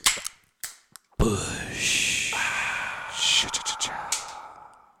Bush.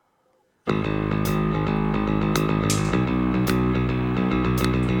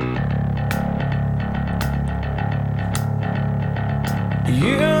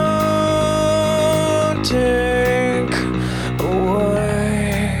 You take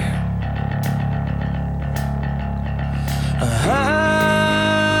away.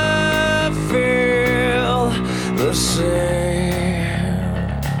 I feel the same.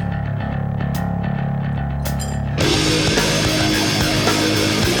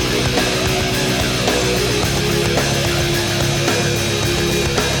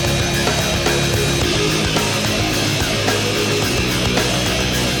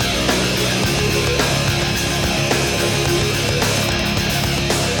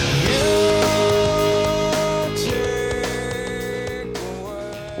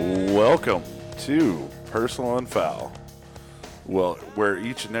 Welcome to Personal and Foul. Well, where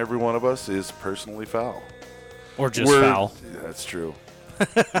each and every one of us is personally foul. Or just foul. That's true.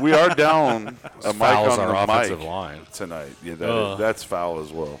 We are down a mic Foul's on our the offensive mic line tonight. Yeah, that's foul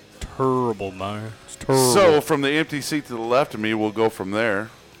as well. Terrible, man. It's terrible. So from the empty seat to the left of me, we'll go from there.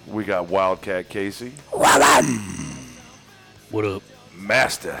 We got Wildcat Casey. What up?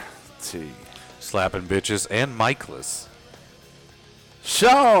 Master T. slapping bitches and Mikeless.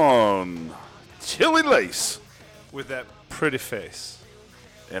 Sean Chili Lace. With that pretty face.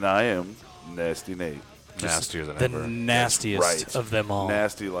 And I am Nasty Nate. Nastier than The ever. nastiest Right. of them all.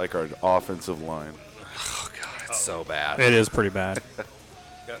 Nasty like our offensive line. Oh God, it's so bad. It is pretty bad.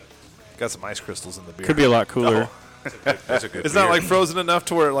 Got some ice crystals in the beer. Could be a lot cooler. That's a good. It's not beer. like frozen enough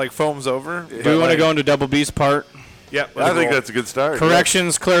to where it like foams over. Do we want to go into Double B's part? Yeah, I think that's a good start.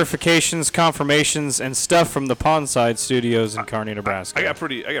 Corrections, clarifications, confirmations, and stuff from the Pondside Studios in Kearney, Nebraska. I got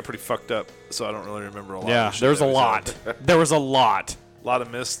pretty fucked up, so I don't really remember a lot. Yeah, of the shit there's a that was lot. said. There was a lot. A lot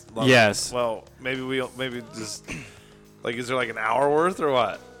of missed. Yes. Well, maybe just like, is there like an hour worth or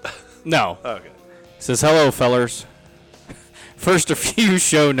what? No. Okay. Says, hello, fellers. First, a few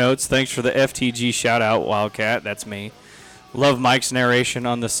show notes. Thanks for the FTG shout-out, Wildcat. That's me. Love Mike's narration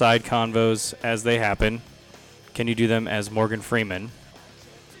on the side convos as they happen. Can you do them as Morgan Freeman?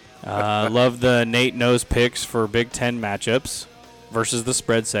 Love the Nate knows picks for Big Ten matchups versus the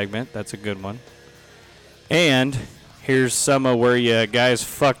spread segment. That's a good one. And here's some of where you guys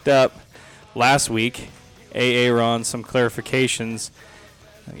fucked up last week. Aaron, some clarifications.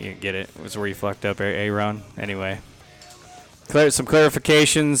 You get it. It was where you fucked up, Aaron. Anyway. Some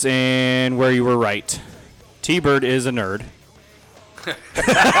clarifications and where you were right. T-Bird is a nerd. Big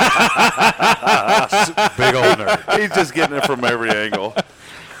old nerd. He's just getting it from every angle.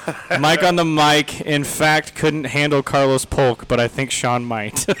 Mike on the mic, in fact, couldn't handle Carlos Polk, but I think Sean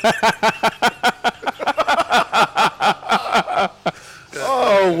might.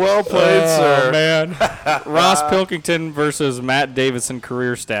 Oh, well played, sir. Man. Ross Pilkington versus Matt Davidson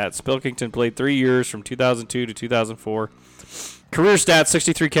career stats. Pilkington played 3 years from 2002 to 2004. Career stats,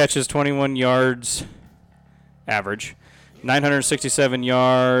 63 catches, 21 yards average. 967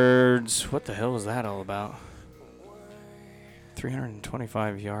 yards. What the hell was that all about?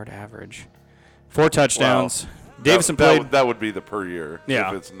 325-yard average. 4 touchdowns. Davison played. That would be the per year. Yeah.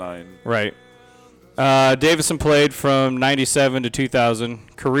 If it's 9. Right. Davison played from 97 to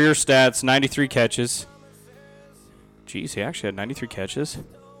 2000. Career stats, 93 catches. Jeez, he actually had 93 catches.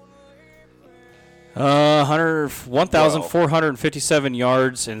 1,457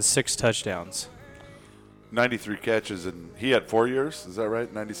 yards and 6 touchdowns. 93 catches, and he had 4 years. Is that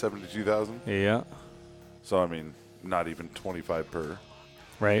right? 97 to 2000. Yeah. So I mean, not even 25 per.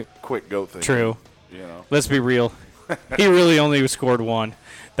 Right. Quick goat thing. True. You know. Let's be real. He really only scored 1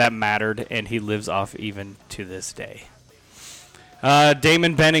 that mattered, and he lives off even to this day.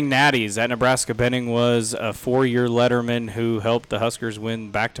 Damon Benning Natties. At Nebraska, Benning was a 4-year letterman who helped the Huskers win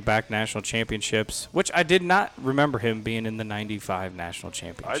back-to-back national championships, which I did not remember him being in the 95 national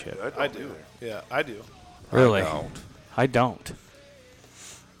championship. I do. Yeah, I do. Really? I don't. I don't.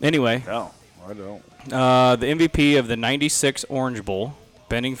 Anyway, No, I don't. the MVP of the 96 Orange Bowl,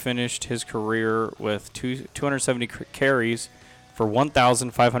 Benning finished his career with 270 carries for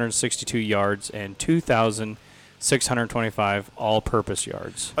 1,562 yards and 2,625 all-purpose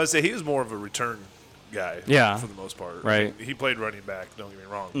yards. I would say he was more of a return guy. Yeah. For the most part. Right. He played running back. Don't get me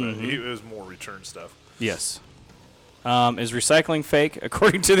wrong, but it was more return stuff. Yes. Is recycling fake?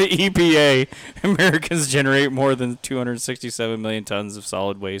 According to the EPA, Americans generate more than 267 million tons of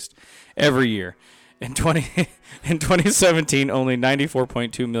solid waste every year. In 2017, only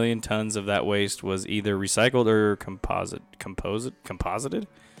 94.2 million tons of that waste was either recycled or composted? Composted,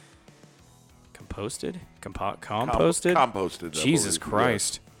 Jesus I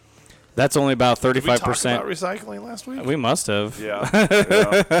Christ. That's only about Did we talk about 35%. recycling last week? We must have.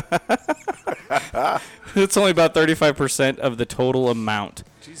 Yeah. It's only about 35% of the total amount.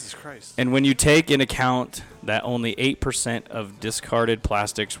 Jesus Christ. And when you take into account that only 8% of discarded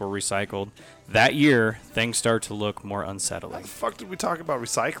plastics were recycled, that year, things start to look more How unsettling. the fuck did we talk about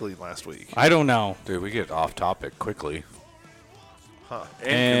recycling last week? I don't know. Dude, we get off topic quickly.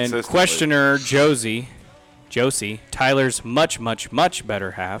 And consistently. questioner Josie, Tyler's much, much, much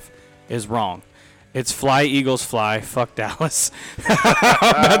better half, is wrong. It's fly, Eagles, fly. Fuck Dallas.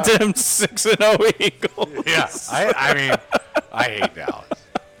 About them 6-0 Eagles. Yeah, I mean, I hate Dallas.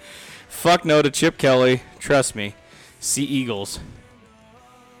 Fuck no to Chip Kelly. Trust me. See Eagles.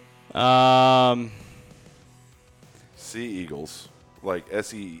 Sea Eagles. Like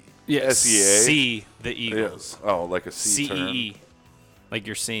S-E... Yeah, S-E-A? see the Yeah. Eagles. Oh, like a C term. CEE. Like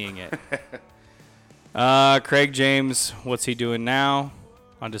you're seeing it. Craig James, what's he doing now?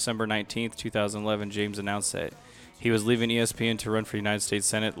 On December 19th, 2011, James announced that he was leaving ESPN to run for United States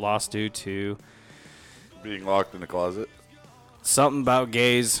Senate, lost due to Being locked in the closet. something about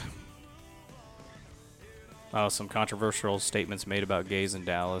gays. Some controversial statements made about gays in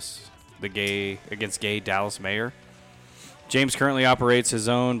Dallas. The gay Dallas mayor. James currently operates his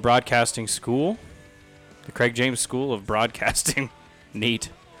own broadcasting school, the Craig James School of Broadcasting. Neat.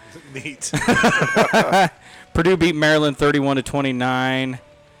 Neat. Purdue beat Maryland 31-29,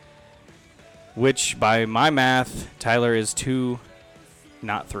 which by my math, Tyler is 2,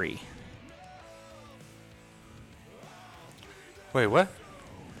 not 3. Wait, what?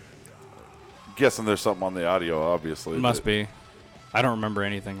 Guessing there's something on the audio, obviously. Must be. I don't remember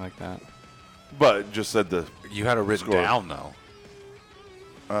anything like that. But it just said the... You had it written Score. down, though.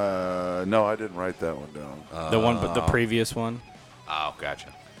 no, I didn't write that one down. The one, but the previous one. Oh,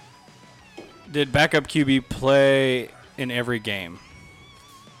 gotcha. Did backup QB play in every game?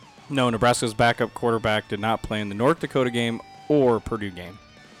 No, Nebraska's backup quarterback did not play in the North Dakota game or Purdue game.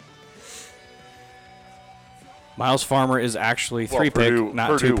 Miles Farmer is actually Well, 3-pick, Purdue, not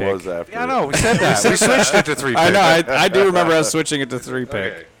Purdue 2-pick. was after. Yeah, no, we said that. We switched it to 3 I know. I do remember us switching it to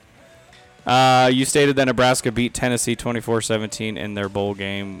 3-pick. Okay. You stated that Nebraska beat Tennessee 24-17 in their bowl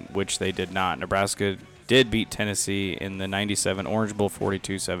game, which they did not. Nebraska did beat Tennessee in the 97 Orange Bowl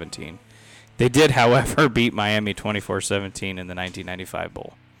 42-17. They did, however, beat Miami 24-17 in the 1995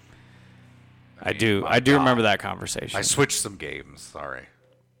 bowl. I do my remember God. that conversation. I switched some games. Sorry.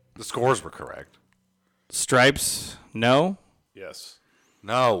 The scores were correct. Stripes, no. Yes.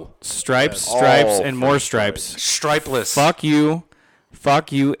 No. Stripes, Yes. stripes, All and for more stripes. stripes. Stripeless.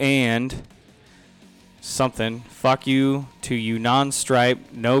 Fuck you, and something. Fuck you to you non-stripe,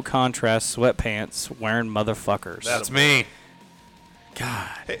 no contrast sweatpants wearing motherfuckers. That's me. God.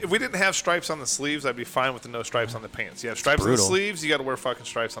 Hey, if we didn't have stripes on the sleeves, I'd be fine with the no stripes on the pants. You have stripes on the brutal. sleeves, you got to wear fucking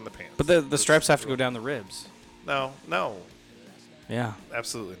stripes on the pants. But the stripes have to go down the ribs. No, Yeah,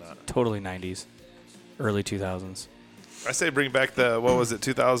 absolutely not. totally 90s, early 2000s. I say bring back the, what was it,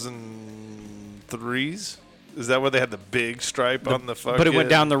 2003s? Is that where they had the big stripe on the fucking... But it went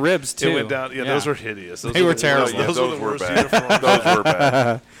down the ribs too. It went down. Yeah, those were hideous. Those They were the- terrible. Those, Those were the were worst bad. uniforms. Those were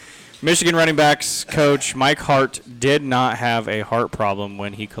bad. Michigan running backs coach Mike Hart did not have a heart problem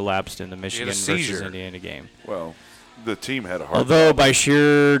when he collapsed in the Michigan versus seizure. Indiana game. Well, the team had a hard Although by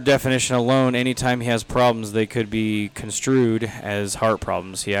sheer definition alone, anytime he has problems, they could be construed as heart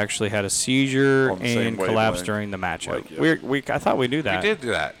problems. He actually had a seizure On the same and collapsed wavelength. during the matchup. Like, yeah. I thought we knew that. We did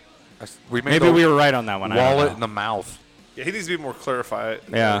do that. We made Maybe the we were right on that one. I don't wallet know. in the mouth. Yeah, he needs to be more clarified.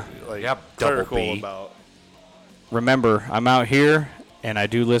 Yeah. Like, Yeah, double clerical B. about... Remember, I'm out here and I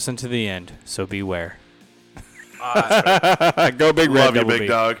do listen to the end, so beware. Go big red, Love you, double big B.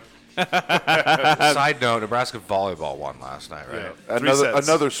 dog. Side note, Nebraska volleyball won last night, right? Yeah. Three sets.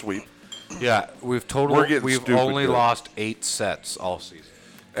 Another sweep. Yeah, we've We're getting we've stupid only good. lost 8 sets all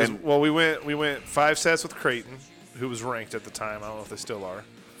season. Well, we went 5 sets with Creighton, who was ranked at the time. I don't know if they still are.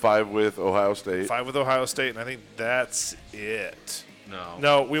 5 with Ohio State. 5 with Ohio State, and I think that's it. No.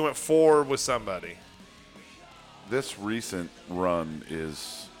 No, we went 4 with somebody. This recent run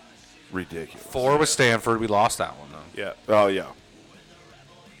is ridiculous. 4 with Stanford. We lost that one, though. Yeah. Oh, yeah.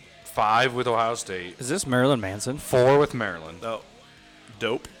 5 with Ohio State. Is this Marilyn Manson? 4 with Maryland. No.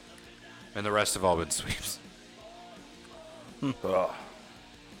 Dope. And the rest have all been sweeps. Ugh.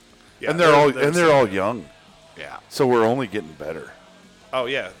 Yeah, and they're all young, Yeah. so we're only getting better. Oh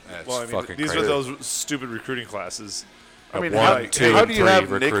yeah. That's Well, I mean, fucking these crazy. are those stupid recruiting classes. I mean, one, how, two, how and do you three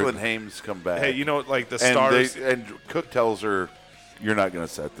have recruit. Nicklin Hames come back? Hey, you know, like the and stars. and Cook tells her, "You're not going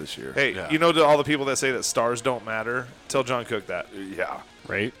to set this year." Hey, Yeah. you know, to all the people that say that stars don't matter, tell John Cook that. Yeah.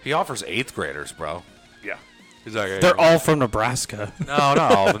 Right. He offers 8th graders, bro. Yeah. He's like, hey, They're all from Nebraska.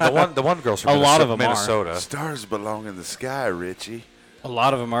 no. The one girl's from A lot of them are. Minnesota. Stars belong in the sky, Richie. A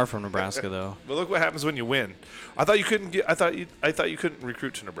lot of them are from Nebraska, though. But look what happens when you win. I thought you couldn't get. I thought you couldn't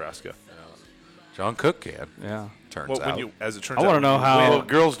recruit to Nebraska. John Cook can. Yeah. Turns Well, out. when you, as it turns I out, want to know when you how. Well,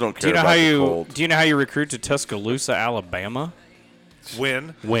 girls don't care Do you know about how the you cold. do you know how you recruit to Tuscaloosa, Alabama?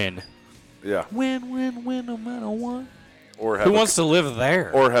 win. Win. Yeah. Win, no matter what. Or have Who wants to live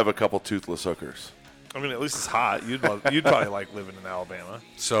there? or have a couple toothless hookers. I mean, at least it's hot. You'd probably like living in Alabama.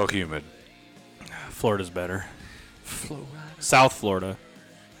 So humid. Florida's better. South Florida.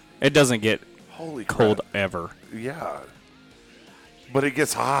 It doesn't get Holy cold crap. ever. Yeah. But it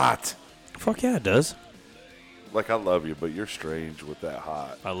gets hot. Fuck yeah, it does. Like, I love you, but you're strange with that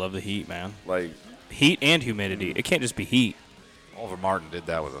hot. I love the heat, man. Like, Heat and humidity. It can't just be heat. Oliver Martin did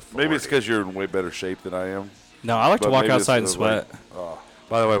that with authority. maybe it's because you're in way better shape than I am. No, I like to But walk maybe it's outside and the, sweat.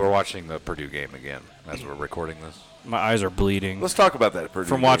 By the way, we're watching the Purdue game again as we're recording this. My eyes are bleeding Let's talk about that Purdue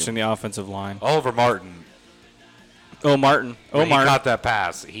from game. watching the offensive line. Oliver Martin, Oh, Martin. when he caught that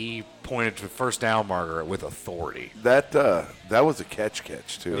pass, he pointed to the first down marker with authority. That was a catch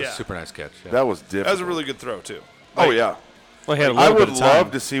too. Yeah. Super nice catch. Yeah. That was different. That was a really good throw too. Oh yeah. Well, he had a I little would bit of time.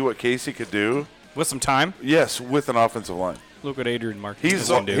 love to see what Casey could do. With some time, Yes, with an offensive line. look what Adrian Martinez He's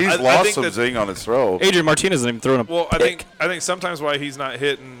can do. he's I lost think some that- zing on his throw. Adrian Martinez hasn't even thrown a Well, pick. I think sometimes why he's not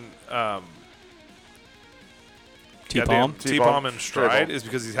hitting T-Palm? T-palm and stride T-palm. is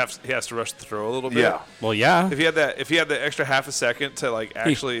because he has to rush the throw a little bit. Yeah. Well, yeah. If he had the extra half a second to like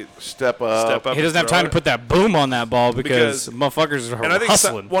actually Step up. step up, He doesn't have and time throw to put that boom on that ball because Because- motherfuckers are And I think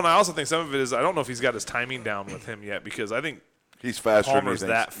hustling. I also think some of it is I don't know if he's got his timing down with him yet because I think He's faster Palmer's than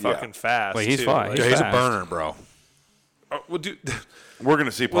he that thinks. fucking fast. Wait, he's too. fine. Like, Yeah, he's a fast. burner, bro. well, dude, We're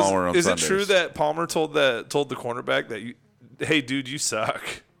gonna see Palmer on is Sundays. it true that Palmer told the cornerback that hey, dude, you suck?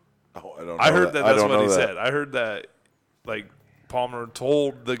 Oh, I don't know I heard that I that's don't what know he that. said. I heard that like Palmer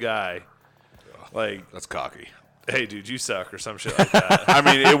told the guy like, That's cocky. hey, dude, you suck or some shit like that. I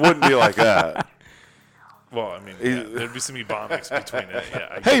mean, it wouldn't be like that. Well, I mean, yeah, there'd be some ebonics between it. Yeah,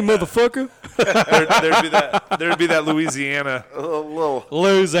 I get Hey, that. motherfucker. There'd be that Louisiana. A little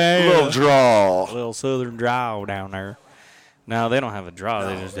Louisiana. draw. Little southern draw down there. No, they don't have a draw.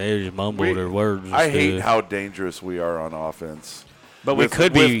 They just mumble We- their words. and I hate stuff. how dangerous we are on offense. But we With-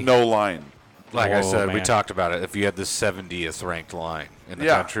 could with be. no line. Like I Oh, said, we man. talked about it. If you had the 70th ranked line in the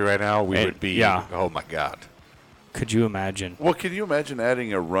Yeah. country right now, we And- would be. yeah. Oh my God. Could you imagine? Well, can you imagine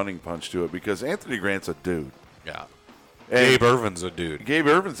adding a running punch to it? Because Anthony Grant's a dude. Yeah. And Gabe Irvin's a dude. Gabe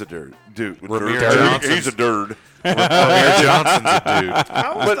Irvin's a dude. Ramir Dude. Johnson's- He's a dude. Ramir Johnson's a dude.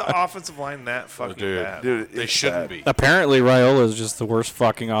 How is the offensive line that fucking Dude. bad? Dude, They it's shouldn't bad. be. Apparently, Raiola is just the worst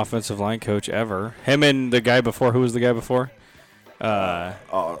fucking offensive line coach ever. Him and the guy before. Who was the guy before? And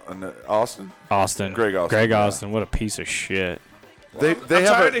Austin? Austin. Greg Austin, Greg yeah. Austin. What a piece of shit. They I'm tired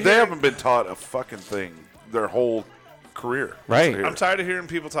of haven't hearing- been taught a fucking thing their whole career. Right. Here. I'm tired of hearing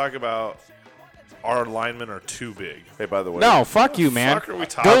people talk about our linemen are too big. Hey, by the way. No, fuck you, man. fuck are we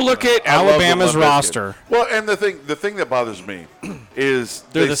talking Go look at I love the Alabama's Limp Bizkit. roster. Well, and the thing that bothers me is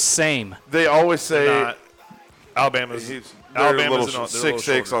They're they, the same. they always say Not Alabama's. they're Alabama's a an- little they're a little 6'6"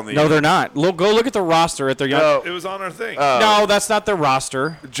 shorter. on the No, they're not. Go look at the roster at their young. No, It was on our thing. No, that's not their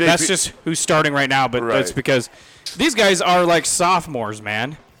roster. JP That's just who's starting right now. But Right. that's because these guys are like sophomores,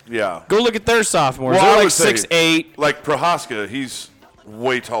 man. yeah. Go look at their sophomores. Well, They're I like would say- 6'8". Like Prohaska, he's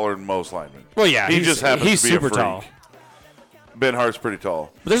way taller than most linemen. Well, yeah, he he's- just happens he's to be super a freak. tall. Ben Hart's pretty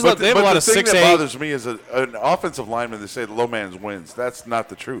tall. But there's they have a lot of the thing 6'8". that bothers me is an offensive lineman. They say the low man wins. That's not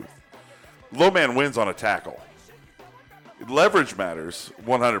the truth. Low man wins on a tackle. Leverage matters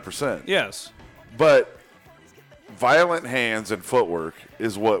 100%. Yes. But violent hands and footwork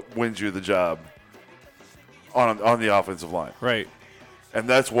is what wins you the job on the offensive line, Right. and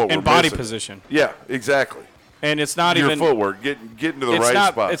that's what And we're body missing. position. Yeah, exactly. And it's not Your even footwork, getting to the it's right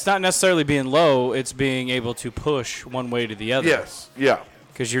not spot. it's not necessarily being low, it's being able to push one way to the other. Yes. Yeah.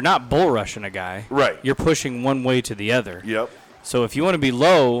 Because you're not bull rushing a guy. Right. You're pushing one way to the other. Yep. So if you want to be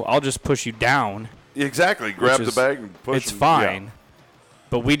low, I'll just push you down. Exactly. Grab which the is- bag and push. It's him. fine. Yeah.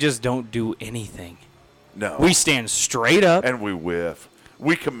 But we just don't do anything. No. We stand straight up. and we whiff.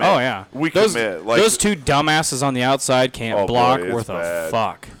 We commit. Oh yeah, We those, commit. Like those two dumbasses on the outside can't Oh, boy, block it's worth a bad.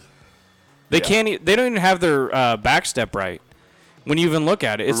 fuck. They Yeah. can't. They don't even have their back step right. When you even look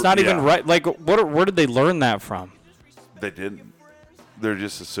at it, it's not even Yeah. right. Like, where did they learn that from? they didn't. They're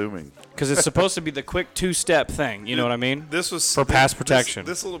just assuming. Because it's supposed to be the quick two-step thing. You know what I mean? This was For pass protection.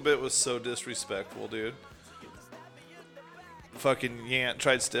 This little bit was so disrespectful, dude. Fucking Yant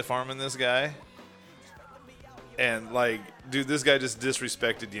tried stiff arming this guy. And, like, dude, this guy just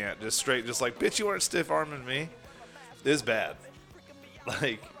disrespected Yant. Just straight, just like, bitch, you weren't stiff-arming me. It's bad.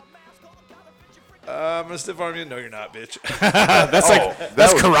 Like, I'm going to stiff-arm you. No, you're not, bitch. That's That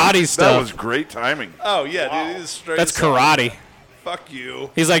was- karate stuff. That was great timing. Oh, yeah, dude. He's straight. That's as hell. karate. Fuck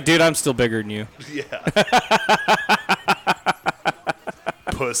you. He's like, dude, I'm still bigger than you. Yeah.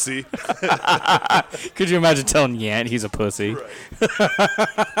 Pussy. Could you imagine telling Yant he's a pussy?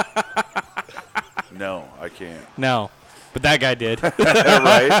 No, I can't. No, but that guy did.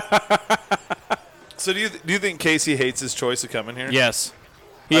 Right? So do you think Casey hates his choice of coming here? Yes,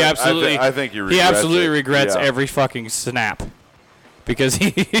 he absolutely. I think he he regrets absolutely it. regrets Yeah. every fucking snap because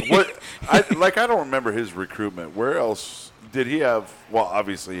he. What? I don't remember his recruitment. Where else did he have? Well,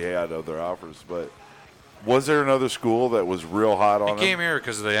 obviously he had other offers, but was there another school that was real hot on He came him? here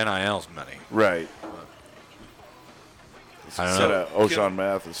because of the NIL's money. Right. I don't Instead know. of O'Shawn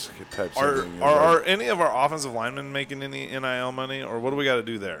Mathis type Are, something. are any of our offensive linemen making any NIL money, or what do we got to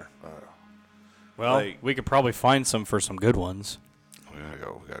do there? well, like- we could probably find some for some good ones. We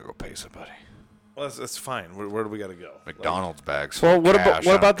gotta go pay somebody. Well, that's fine. Where do we got to go? McDonald's bags. Well, full what of about cash,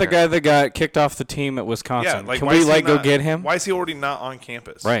 what I about the don't care. guy that got kicked off the team at Yeah, Wisconsin? like Can why we is he go not- get him? Why is he already not on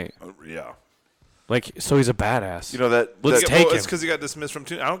campus? Right, Yeah. like so he's a badass. You know that. Let's that- take It's him. because he got dismissed from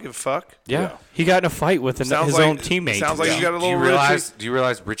team. I don't give a fuck. yeah. yeah. He got in a fight with his Sounds own like- teammate. sounds like you got a Do you little realize? Richie. Do you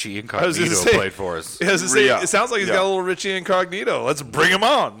realize Richie I was gonna Incognito say- played for us? Yeah, I was gonna say, Yeah. it sounds like he's Yeah. got a little Richie Incognito. Let's bring him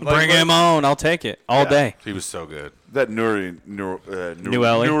on. Like, Bring him on. I'll take it all Yeah. day. He was so good. that Newelly. Newellen.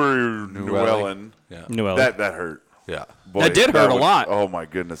 Yeah. Newell. That hurt. Yeah. Boy, That did hurt a would- lot. Oh my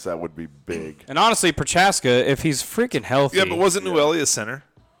goodness, that would be big. And honestly, Prochaska, if he's freaking healthy. Yeah, but wasn't Newelli a center?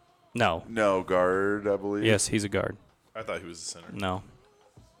 No. No guard, I believe. Yes, he's a guard. I thought he was a center. No.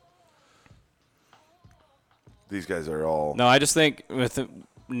 These guys are all. No, I just think with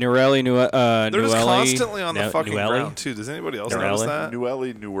Nurelli, They're just Newelli- constantly on the fucking Newelli? ground too. Does anybody else Newelli? notice that?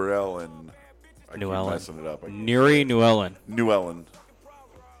 Newellen. I keep Newellen. messing it up. Nuri Newellen. Newellen.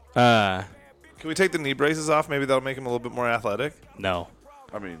 Can we take the knee braces off? Maybe that'll make him a little bit more athletic. No.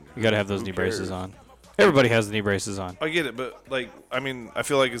 I mean, You got to have those who knee cares? braces on. Everybody has knee braces on. I get it, but like, I mean, I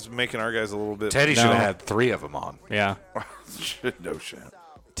feel like it's making our guys a little bit. Teddy No. should have had 3 of them on. Yeah. No shit.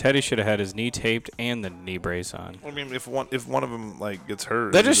 Teddy should have had his knee taped and the knee brace on. I mean, if one of them like gets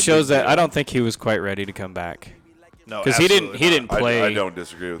hurt, That it's just a big shows that deal. I don't think he was quite ready to come back. No, Because he didn't absolutely play. I don't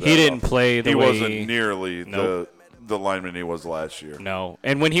disagree with that. He at all. didn't play the He way wasn't nearly Nope. the lineman he was last year. No.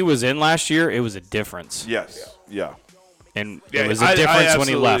 And when he was in last year, it was a difference. Yes. Yeah. And Yeah, it was a difference when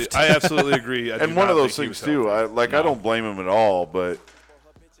he absolutely- left. I absolutely agree. I do And one not of those think he things was too. healthy. I don't blame him at all, but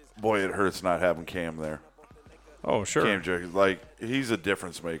boy, it hurts not having Cam there. Oh, sure. Cam Jenkins, like he's a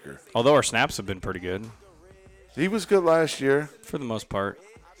difference maker. Although our snaps have been pretty good He was good last year. for the most part.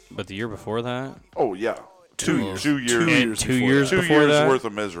 But the year before that? Oh yeah, 2 years. 2 years, And 2 before years that. 2 before years that? worth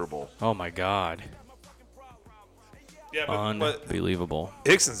of miserable. Oh, my God. Yeah, but Unbelievable.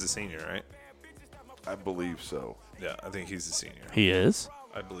 Hickson's a senior, right? I believe so. Yeah, I think he's a senior. He is?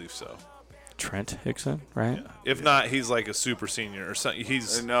 I believe so. Trent Hickson, right? If not, he's like a super senior or something.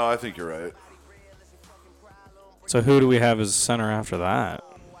 He's No, I think you're right. So who do we have as center after that?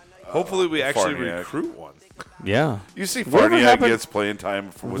 hopefully we actually Farniak. recruit one. Yeah. You see, Whatever Farniak happened- gets playing time.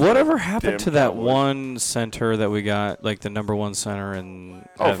 With Whatever the happened damn to that Cowboys. one center that we got, like the number one center in...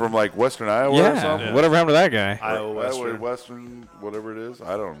 Oh, from like Western Iowa or yeah, something? Yeah. whatever happened to that guy? Iowa Western. Western, whatever it is.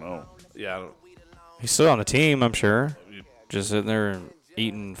 I don't know. Yeah, I don't, He's still on the team, I'm sure. Just sitting there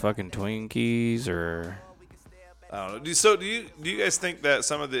eating fucking Twinkies or... I don't know. Do you guys think that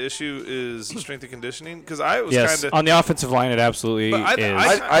some of the issue is strength and conditioning? Because I was Yes, kind of on the offensive line, it absolutely But is.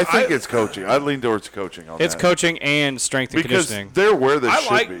 I think it's coaching. I lean towards coaching on It's that. coaching and strength and because conditioning. they're where they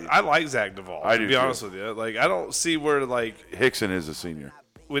should be. I like Zach Duvall. I to do be too. honest with you, like I don't see where like Hickson is a senior.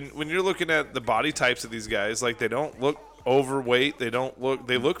 when you're looking at the body types of these guys, like they don't look overweight. They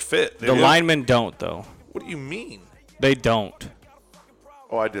look fit. They The look- linemen don't, though. What do you mean? They don't.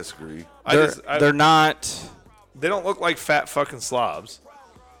 Oh, I disagree. They're not... They don't look like fat fucking slobs.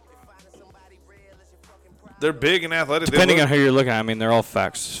 They're big and athletic. They Depending look- on who you're looking at, I mean, they're all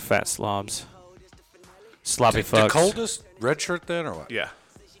fat slobs. Sloppy fucks. Dakota's red shirt then, or what? Yeah.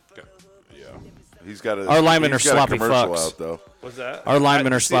 He's got a. Our linemen he's are got a sloppy commercial fucks. out though. What's that? Our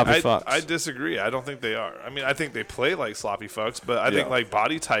linemen are sloppy I, fucks. I disagree. I don't think they are. I mean, I think they play like sloppy fucks, but I think Yeah. like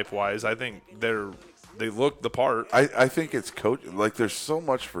body type wise, I think they look the part. I think it's coach. Like there's so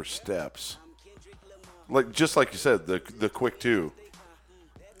much for steps. Like just like you said, the quick two.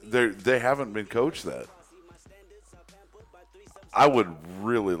 They haven't been coached that. I would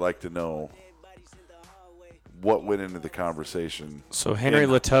really like to know what went into the conversation. So Henry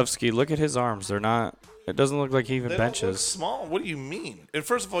And- Latovsky, look at his arms. They're not It doesn't look like he even They don't look benches. small. What do you mean? And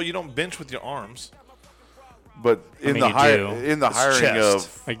first of all, you don't bench with your arms. But in mean, the you do. in the It's hiring chest.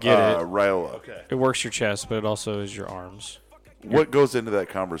 of I get it. Raiola, Okay. It works your chest, but it also is your arms. what goes into that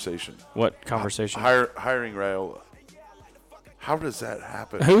conversation? What conversation? Hiring Raiola. How does that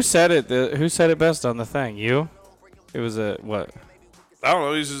happen? Who said it? Who said it best on the thing? You? It was a what? I don't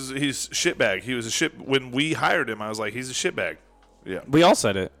know. He's shitbag. He was a shit. When we hired him, I was like, he's a shitbag. Yeah. We all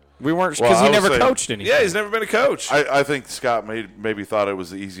said it. We weren't Well, because I he was never saying- coached anything. Yeah, he's never been a coach. I think Scott maybe thought it was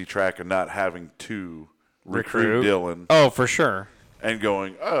the easy track of not having to recruit Dylan Oh, for sure. and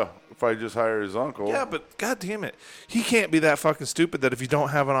going, oh, if I just hire his uncle. yeah, but god damn it, he can't be that fucking stupid that if you don't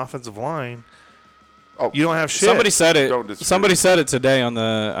have an offensive line, you don't have shit. Somebody said Don't it. disagree. Somebody said it today on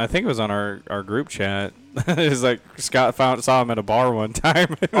the. I think it was on our group chat. It was like Scott saw him at a bar one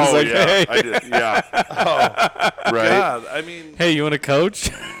time. It was Oh, like, yeah. hey, I did. Yeah. Right. God, I mean, hey, you want to coach?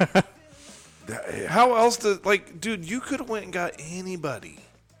 how else does dude? You could have went and got anybody.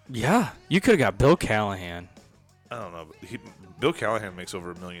 Yeah, you could have got Bill Callahan. I don't know. But Bill Callahan makes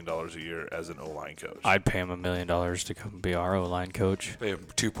over $1 million a year as an O-line coach. I'd pay him $1 million to come be our O-line coach. Pay him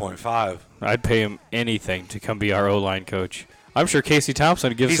 2.5. I'd pay him anything to come be our O-line coach. I'm sure Casey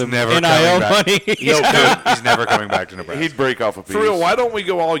Thompson gives He's him never NIL coming back. money. He's never coming back to Nebraska. He'd break off a piece. For real, why don't we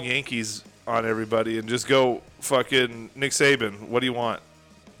go all Yankees on everybody and just go fucking Nick Saban? What do you want?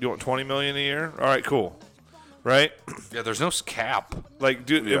 You want $20 million a year? All right, cool. Right? Yeah, there's no cap. Like,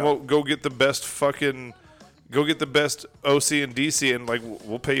 dude, Yeah. and we'll go get the best OC and DC, and like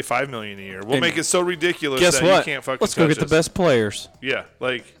we'll pay you $5 million a year. We'll And make it so ridiculous Guess that what? you can't fucking. Let's go touch get the us. best players. Yeah,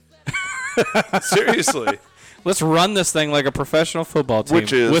 like seriously. Let's run this thing like a professional football team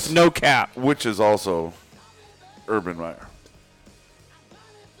Which is- with no cap. Which is also Urban Meyer.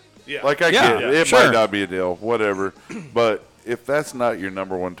 Yeah, Like, I Yeah, get it. It sure. might not be a deal, whatever. But if that's not your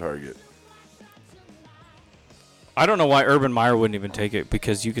number one target, I don't know why Urban Meyer wouldn't even take it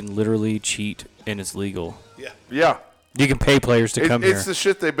because you can literally cheat and it's legal. yeah. You can pay players to come It's here. the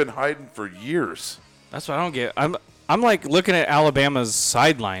shit they've been hiding for years. That's what I don't get. I'm like looking at Alabama's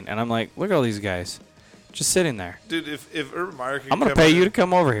sideline and I'm like, look at all these guys just sitting there. dude. If Urban Meyer could I'm gonna come pay in you to and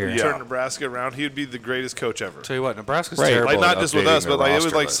come over here. Yeah. turn Nebraska around, he'd be the greatest coach ever. Tell you what, Nebraska's Right. terrible. Like not at just with updating us, their but like it would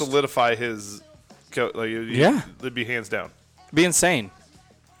roster like list. solidify his. Yeah. it'd be hands down. Be insane.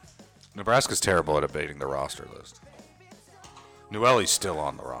 Nebraska's terrible at updating the roster list. Newelly's still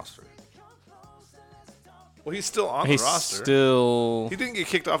on the roster. Well, he's still on He's the roster. still He didn't get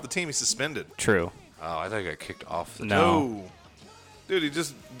kicked off the team. He's suspended. true. Oh, I think I got kicked off the No. Dude, he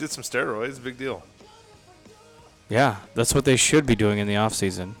just did some steroids. Big deal. Yeah, that's what they should be doing in the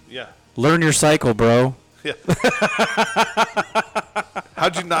offseason. Yeah. Learn your cycle, bro. Yeah.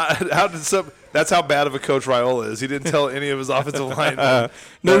 How'd you not? How did some? That's how bad of a coach Raiola is. He didn't tell any of his offensive linemen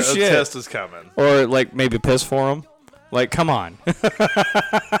No that shit. a test was coming. Or like maybe piss for him. Like, come on.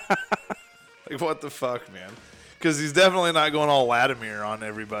 Like, what the fuck, man? Because he's definitely not going all Latimer on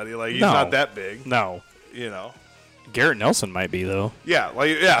everybody. Like, he's No. not that big. No. You know. Garrett Nelson might be though. Yeah.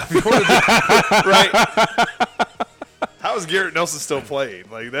 Like, yeah. If you wanted to- right. How is Garrett Nelson still playing?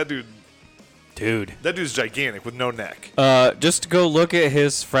 Like that dude. Dude. That dude's gigantic with no neck. Just go look at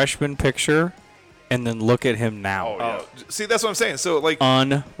his freshman picture and then look at him now. Oh, see, that's what I'm saying. So, like,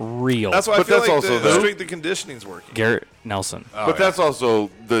 Unreal. that's why I But feel that's like also the the- strength and conditioning's working. Garrett Nelson. But that's also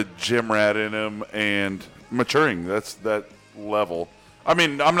the gym rat in him and maturing. That's that level. I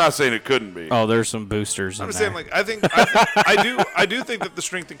mean, I'm not saying it couldn't be. Oh, there's some boosters in I'm just there. saying, like, I do think that the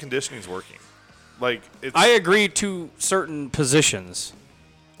strength and conditioning's working. Like, it's I agree to certain positions.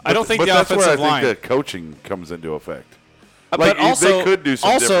 I don't think but the that's offensive where I line. think the coaching comes into effect. But Like, also, they could do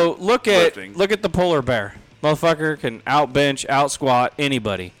some also different look at lifting. look at the polar bear. Motherfucker can out bench, out squat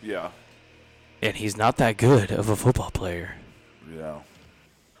anybody, Yeah. and he's not that good of a football player. Yeah.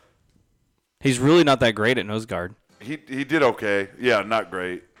 He's really not that great at nose guard. He did okay. Yeah, not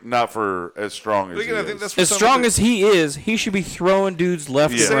great. Not for as strong as Again, he I think is. that's for As some strong of the- as he is, he should be throwing dudes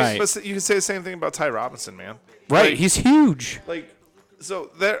left Yeah. and right. But you can say the same thing about Ty Robinson, man. Right, Like, he's huge. like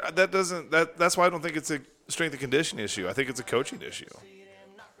so that's why I don't think it's a strength and conditioning issue. I think it's a coaching issue.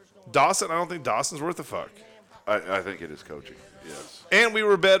 Dawson, I don't think Dawson's worth a fuck. I think it is coaching. Yes. And we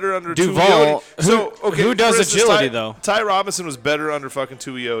were better under Duval, Tuioti. So okay, who does for instance, agility, though? Ty Robinson was better under fucking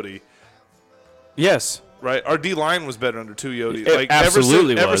Tuioti. Yes. Right, our D line was better under Tuioti. It Like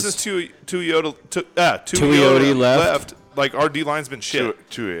absolutely ever was. since Tuioti Tuioti left. like our D line's been shit.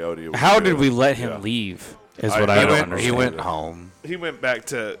 Tuioti. How did we let him leave? Is what I don't understand. He went home. He went back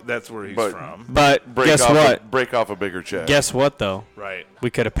to that's where he's But- from. But guess what? Break off a bigger check. Guess what though? Right. We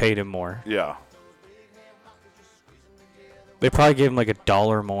could have paid him more. Yeah. They probably gave him like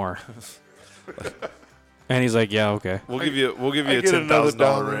 $1 more. And he's like, yeah, okay. We'll give you I a get another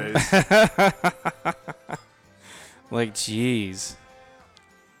 $10,000 raise. Like, jeez.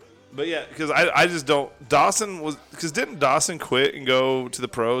 But yeah, because I just don't. Because didn't Dawson quit and go to the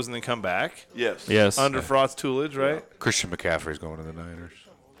pros and then come back Yes. Yes. under Frost Tullidge, right? Christian McCaffrey's going to the Niners.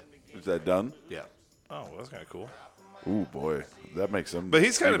 Is that done? Yeah. Oh, well, that's kind of cool. Ooh, boy. That makes him. But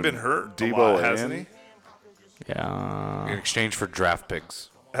he's kind of even- been hurt Debo a lot, hasn't he? Yeah. In exchange for draft picks.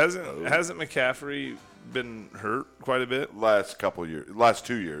 Hasn't McCaffrey been hurt quite a bit? last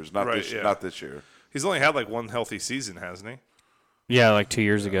 2 years, not Right, this. yeah. Not this year. He's only had like one healthy season, hasn't he? Yeah, like 2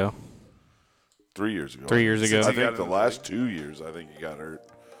 years ago. 3 years ago. 3 years ago. I Since he got think the in the last 2 years, I think he got hurt.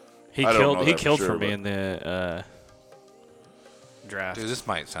 He I don't killed know he that for killed sure, for me but- in the draft. Dude, this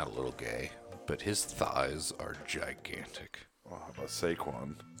might sound a little gay, but his thighs are gigantic. Oh, how about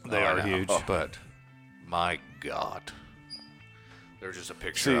Saquon? They I are know, huge. But my God. There's just a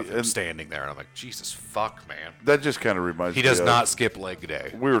picture See, of him and- standing there, and I'm like, Jesus fuck, man. That just kind of reminds He me. does of- not skip leg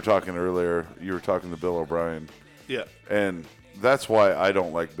day. We were talking earlier. You were talking to Bill O'Brien, Yeah. and that's why I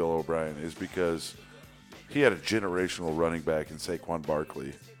don't like Bill O'Brien is because he had a generational running back in Saquon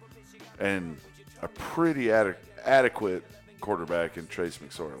Barkley, and a pretty adequate quarterback in Trace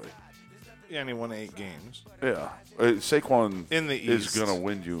McSorley. Yeah, and he won 8 games Yeah, Saquon In the is East. going to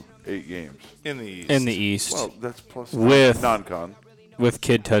win you 8 games. in the East. In the East. Well, that's plus With- non-con. with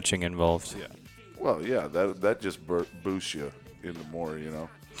kid touching involved. Yeah. Well, yeah, that just boosts you into more,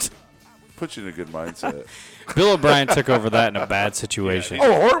 puts you in a good mindset. Bill O'Brien took over that in a bad situation.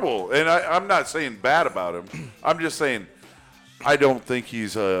 Oh, horrible! And I'm not saying bad about him. I'm just saying I don't think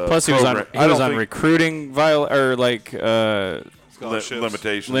he's a. Plus, he was on program- recruiting Scholarships.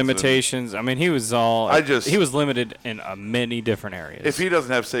 limitations. limitations. I mean, he was he was limited in many different areas. If he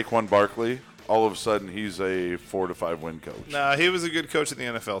doesn't have Saquon Barkley, all of a sudden he's a 4 to 5 win coach. Nah, he was a good coach in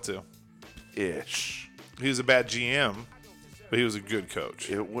the NFL too. Ish. He was a bad GM, but he was a good coach.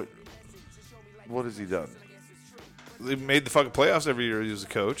 What has he done? They made the fucking playoffs every year. He was a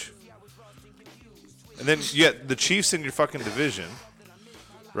coach. And then you get the Chiefs in your fucking division,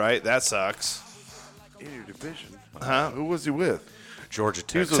 right? That sucks. In your division? Huh? Who was he with? Georgia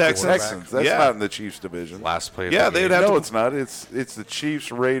He was Tech. with Texans. the Texans. That's Yeah. not in the Chiefs division. Last play of Yeah, the they'd game. have No, to- it's not. It's the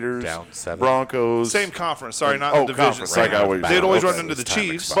Chiefs, Raiders, Down 7. Broncos. Same conference. Sorry, not Oh, the division. conference, like I always They'd do. always Okay. run into the This time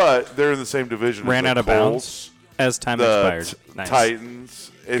Chiefs. expired. But they're in the same division. ran as out the of bounds Colts, as time the expired. Nice. Titans.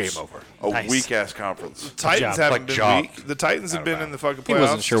 It's Game over. a Nice. weak ass conference Titans job. haven't Like been job. weak. The Titans have Out of been in bounds. the fucking playoffs. He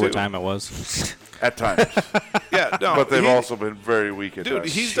wasn't sure too. what time it was. at times, Yeah, no, but they've he- also been very weak at Dude,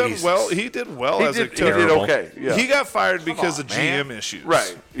 times. he's done Jesus. well. He did well He as a did coach. okay. Yeah, He got fired because on, of man. GM issues.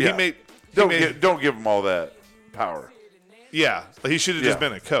 right. Yeah. He made. Don't give him all that power. Yeah, he should have just Yeah.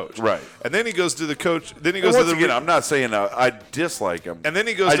 been a coach. Right. And then he goes to the coach. Then he And goes to once the again, I'm not saying I dislike him. And then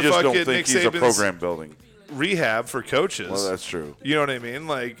he goes I to just don't fucking think Nick he's a Saban's- program building. rehab for coaches. Well, that's true. You know what I mean?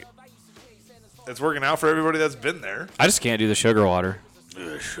 Like, it's working out for everybody that's been there. I just can't do the sugar water.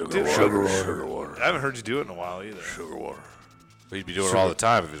 Sugar water. I haven't heard you do it in a while either. Sugar water. He'd be doing it all the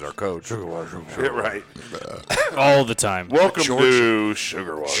time if he's our coach. Yeah, right. All the time. Welcome Georgia. to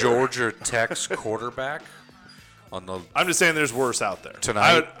Sugar Water. Georgia Tech's quarterback on the I'm just saying there's worse out there.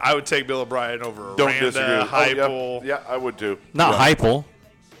 Tonight? I would take Bill O'Brien over Don't Aranda, disagree. With Heupel. yeah, I would too. Not Heupel.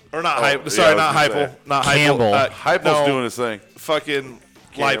 Or not Oh, Heupel. yeah, Sorry, I not was gonna Heupel. say. Not Campbell. Heupel. Heupel's no, doing his thing. fucking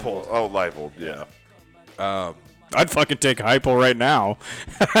Campbell. Leipold. Oh, Leipold. Yeah. I'd fucking take Heupel right now.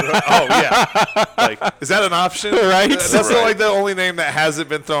 Oh yeah. Like, is that an option? Right? That's Right. like the only name that hasn't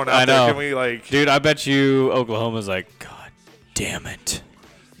been thrown out I there. know. Can we like Dude, I bet you Oklahoma's like, God damn it.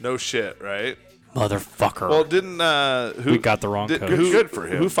 no shit, right? Motherfucker. Well, didn't we got the wrong coach. Good for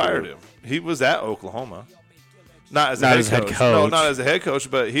him, Who fired too. him? He was at Oklahoma. Not as a Not head as head coach. No, coach. not as a head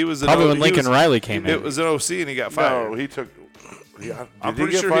coach, but he was Probably when he Lincoln was- Riley came in. It was an OC and he got fired. No, he took. Yeah, I'm did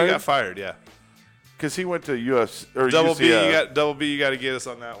pretty sure he got fired. Yeah. because he went to US or Double B, UCF. you got double B. You got to get us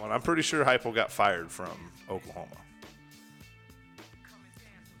on that one. I'm pretty sure Heupel got fired from Oklahoma.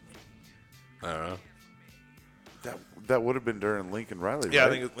 I don't know. that would have been during Lincoln Riley. Yeah,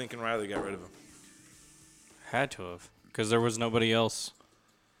 right? I think Lincoln Riley got rid of him. Had to have. Because there was nobody else.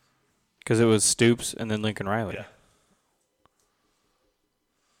 Because it was Stoops and then Lincoln Riley. Yeah.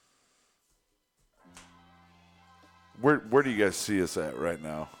 Where do you guys see us at right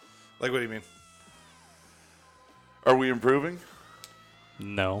now? Like, what do you mean? Are we improving?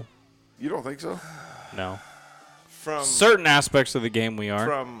 No. You don't think so? No. From Certain aspects of the game we are.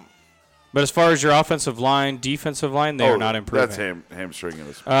 from But as far as your offensive line, defensive line, they are not improving. That's hamstringing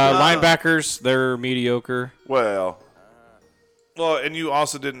us. Linebackers, they're mediocre. Well, well, and you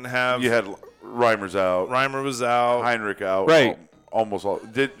also didn't have you had Reimers out, Reimer was out. Heinrich out, Right. almost all.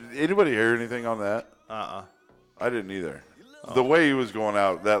 Did anybody hear anything on that? I didn't either. The way he was going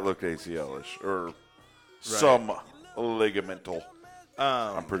out, that looked ACL-ish or some ligamental.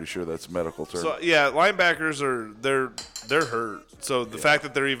 I'm pretty sure that's a medical term. So yeah, linebackers they're hurt. So the fact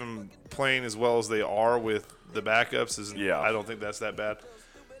that they're even playing as well as they are with the backups isn't. Yeah. I don't think that's that bad.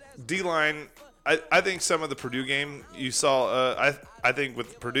 D-line, I think some of the Purdue game you saw. I think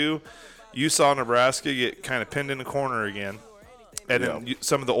with Purdue, you saw Nebraska get kind of pinned in the corner again, and then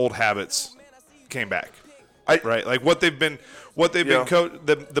some of the old habits came back. Right, like what they've been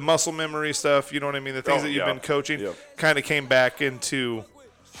the muscle memory stuff. You know what I mean? The things that you've been coaching kind of came back into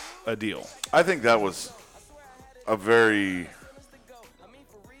a deal. I think that was a very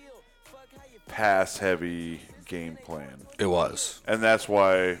pass-heavy game plan. It was. And that's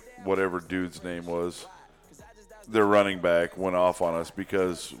why whatever dude's name was, their running back, went off on us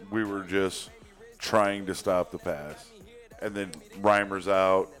because we were just trying to stop the pass. And then Reimer's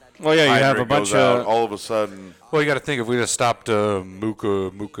out. Well, yeah, you have a Heinrich bunch goes out. of. All of a sudden. Well, you got to think if we just stopped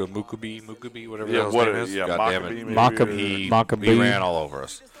Mukabe, whatever the hell's name is. Yeah, God damn it. Maccabee. He ran all over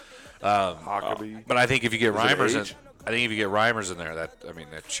us. Maccabee. But I think if you get Was it Reimers in, age?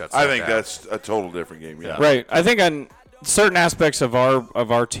 that shuts. I that think down. that's a total different game. Yeah. Right. I think on certain aspects of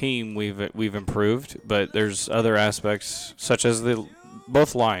our team we've improved, but there's other aspects such as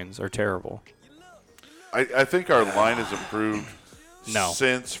both lines are terrible. I think our line has improved No.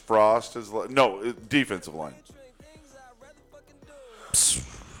 since Frost has defensive line.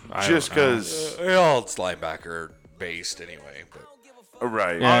 Just because It's linebacker based anyway. But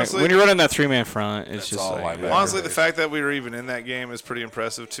right. Yeah, Honestly- when you're running that 3-man front, it's just all like linebacker. Honestly, the fact that we were even in that game is pretty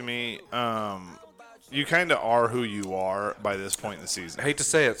impressive to me. You kind of are who you are by this point in the season. I hate to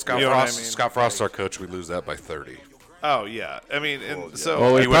say it, Scott You know what I Frost. mean? Scott Frost is our coach. We lose that by 30. Oh yeah, I mean, and so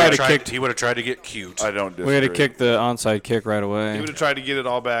Well, He we would have probably tried. kicked. He would have tried to get cute. I don't disagree. We had to kick the onside kick right away. he would have tried to get it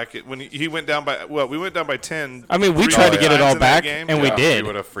all back when he went down by. Well, we went down by 10. I mean, we three tried to get it times all in that back, game. and we He did.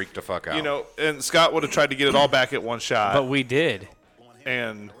 would have freaked the fuck out. You know, and Scott would have tried to get it all back at one shot. But we did.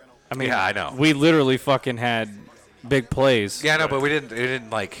 And I mean, Yeah, I know. We literally fucking had big plays. Yeah, I know, but we didn't. It didn't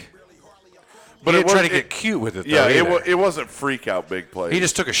like. But But he it didn't try was- to get cute with it. Yeah, though, either. it wasn't freak out big plays. He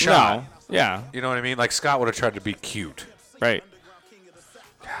just took a shot. No. Yeah. You know what I mean? Like Scott would have tried to be cute. Right.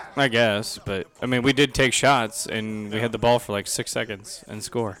 I guess, but I mean, we did take shots, and we had the ball for like 6 seconds and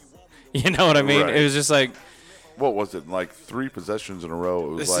score. You know what I mean? Right. It was just like what was it, like 3 possessions in a row? It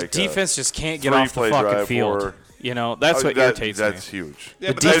was this like defense just can't get off the three-play fucking drive field. for- You know, that's what irritates That's me. huge. yeah,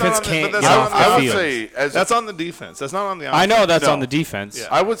 The but that's defense not on can't but get that's off not the I on would field. say as That's on the defense. That's not on the. I know that's No. on the defense. Yeah.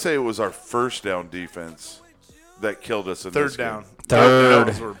 I would say it was our first down defense that killed us in Third this game. down. Third.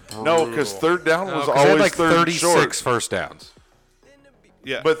 Those were No, because brutal. third down was 'Cause they had always like third 36 short. first downs.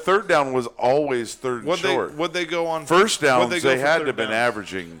 Yeah, But third down was always third would short. they go on First what'd downs, go they for had third to have been down?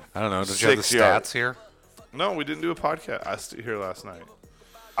 averaging. I don't know. Did you have the 6 yards. stats here? No, we didn't do a podcast. I was here last night.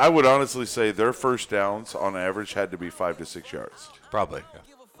 I would honestly say their first downs on average had to be 5 to 6 yards, Probably. Yeah.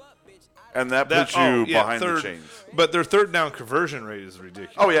 and that puts you behind third, the chains. But their third down conversion rate is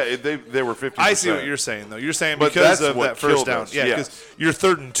ridiculous. Oh yeah, they were 50%. I see what you're saying though. You're saying But because that's of what that first killed down. us, Yeah, yes. because you're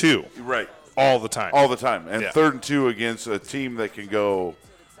 3rd and 2 right all the time. all the time, and Yeah. 3rd and 2 against a team that can go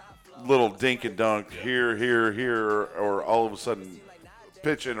little dink and dunk here, or all of a sudden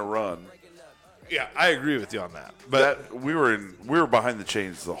pitch and a run. Yeah, I agree with you on that. But That we were behind the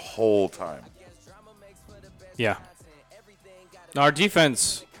chains the whole time. Yeah. Our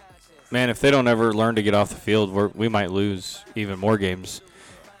defense, man, if they don't ever learn to get off the field, we might lose even more games.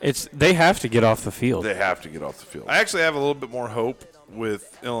 They have to get off the field. They have to get off the field. I actually have a little bit more hope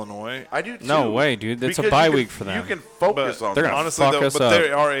with Illinois. I do too. No way, dude. It's a Because bye you can- week for them. You can focus But on they're that. gonna honestly, fuck though, us but up. they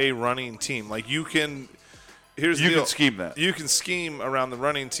are a running team. Like you can, here's the You deal. can scheme that. You can scheme around the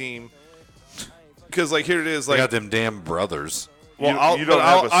running team because, like, here it is. They Like, got them damn brothers. well, you don't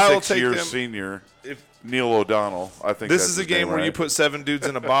have I'll a take 6-year them. senior, If Neil O'Donnell. I think this that's is a his game name, where you right? put 7 dudes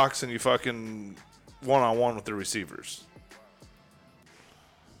in a box and you fucking one-on-one with the receivers.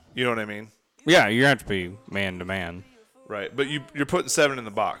 You know what I mean? Yeah, you have to be man to man. Right. But you're putting 7 in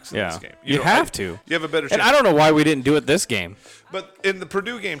the box in Yeah. this game. You know, have to. You have a better chance. And I don't know why we didn't do it this game. But in the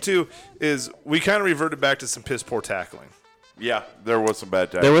Purdue game, too, is we kind of reverted back to some piss-poor tackling. Yeah, there was some bad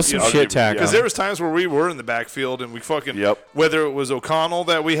tackling. There was some I'll shit give you- tackling. Because there was times where we were in the backfield and we fucking Yep. whether it was O'Connell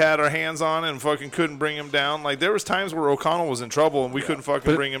that we had our hands on and fucking couldn't bring him down. Like there was times where O'Connell was in trouble and we couldn't fucking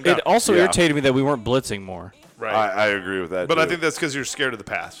But bring him down. it also Yeah. irritated me that we weren't blitzing more. right. I agree with that. but I too. think that's because you're scared of the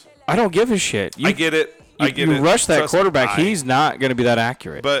pass. I don't give a shit. I get it. I get you it. rush that Trust me, quarterback. I- He's not going to be that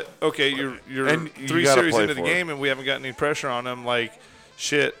accurate. But okay, you're And you 3 gotta series play into the for it. game and we haven't got any pressure on him. Like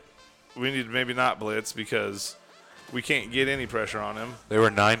shit, we need to maybe not blitz because we can't get any pressure on him. They were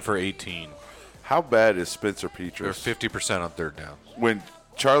 9 for 18. How bad is Spencer They're Petras 50% on third down. when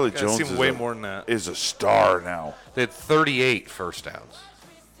Charlie It Jones seems is way more than that. is a star now? They had 38 first downs.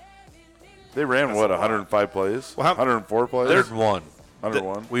 They ran, 105 plays? Well, how- 104 plays? 101.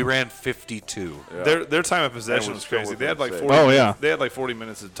 101? We ran 52. Yeah. Their time of possession And was still crazy. with They had like them 40. Oh, yeah. They had like 40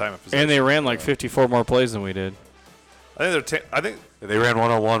 minutes of time of possession. And they ran like 54 more plays than we did. I think They ran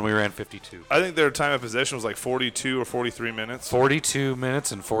 101. We ran 52. their time of possession was like 42 or 43 minutes. 42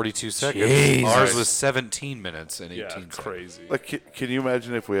 minutes and 42 seconds. Jesus. Ours was 17 minutes and 18 Yeah, seconds. crazy. Like, can you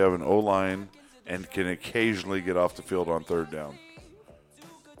imagine if we have an O-line and can occasionally get off the field on third down?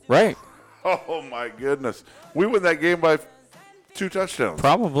 Right. Oh, my goodness. We win that game by 2 touchdowns.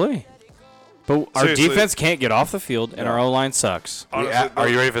 Probably. But our Seriously. defense can't get off the field, and our O-line sucks. Honestly, Are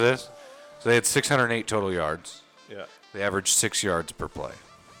you ready for this? So they had 608 total yards. Yeah. They averaged 6 yards per play.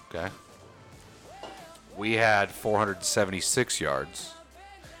 Okay. We had 476 yards.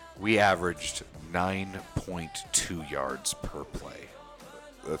 We averaged 9.2 yards per play.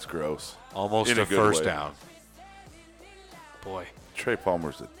 That's gross. Almost In a a good first way. down. Boy. Trey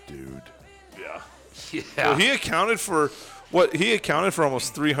Palmer's a dude. Yeah. Yeah. Well, he accounted for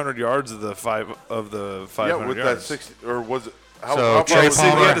almost 300 yards of the 500 Yeah, with yards. that 60, or was it? How, So how Trey far was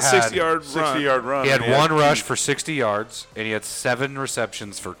Palmer he had a had 60-yard 60-yard run. He had and one rush two- for 60 yards, and he had 7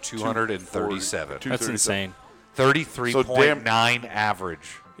 receptions for 237. two- That's 237. insane. 33.9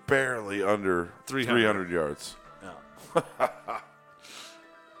 average. barely under 300 yards.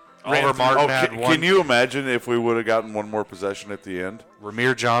 Oliver Martin Oh, had one. can you imagine if we would have gotten one more possession at the end?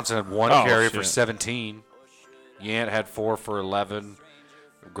 Ramir Johnson had one Oh, carry for shit. 17. Yant had 4 for 11.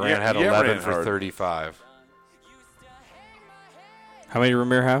 Grant Yeah, had Yant 11 ran for hard. 35. How many did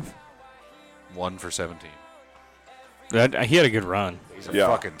Ramir have? 1 for 17. He had a good run. He's a Yeah.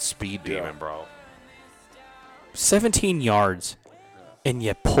 fucking speed demon, Yeah. bro. 17 yards, and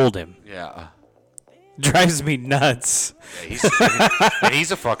you pulled him. Yeah. Drives me nuts. He's, and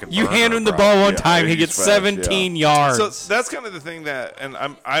he's a fucking You burner, hand him the bro. ball one Yeah, time, he he's gets fast, 17 yards. So that's kind of the thing that, and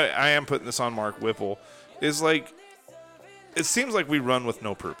I am putting this on Mark Whipple, is like, it seems like we run with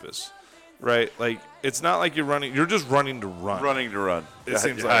no purpose, right? Like, it's not like you're just running to run. Running to run. It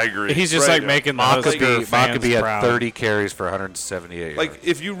seems I like- agree. He's just Right, like yeah. making the Husker Maccabee fans had proud. 30 carries for 178 Like, yards.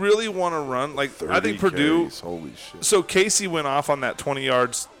 if you really want to run, like, I 30 think Purdue. carries, holy shit. So Casey went off on that 20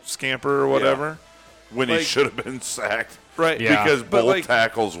 yards scamper or whatever. When he like- should have been sacked. Right. Yeah. Because But, both like-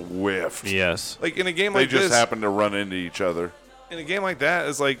 tackles whiffed. Yes. Like, in a game They like just this, happened to run into each other. in a game like that,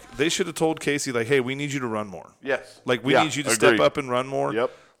 is like, they should have told Casey, like, hey, we need you to run more. Yes. Like, we Yeah, need you to step agreed. up and run more. Yep.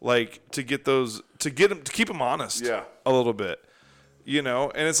 Like, to get those, to keep them honest. Yeah. A little bit. You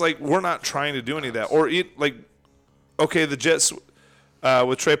know? And it's like, we're not trying to do any of that. Or, like, okay, the Jets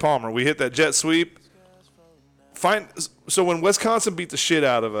with Trey Palmer, we hit that jet sweep. So when Wisconsin beat the shit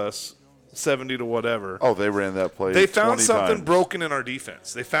out of us, 70 to whatever, Oh, they ran that play. they found 20 something times. broken in our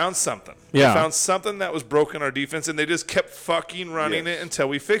defense. They found something. Yeah. They found something that was broken in our defense, and they just kept fucking running Yes. it until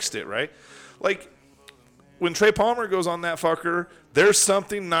we fixed it, right? Like, when Trey Palmer goes on that fucker, there's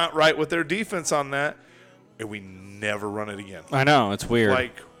something not right with their defense on that, and we never run it again. I know, it's weird.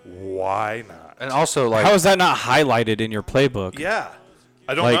 Like, why not? and also, like, How is that not highlighted in your playbook? Yeah.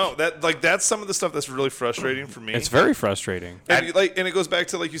 I don't Like- know. That's some of the stuff that's really frustrating for me. It's very frustrating. and it goes back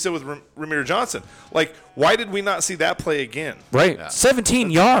to, like you said, with Ramir Johnson. Like, why did we not see that play again? Right.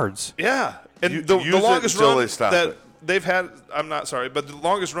 17 yards. Yeah, and You- the use it longest until run they stop that it. they've had, I'm not sorry, but the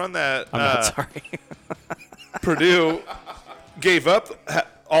longest run that I'm not sorry. Purdue gave up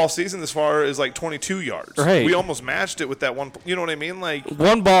all season as far as like 22 yards. Right. We almost matched it with that one. You know what I mean? Like,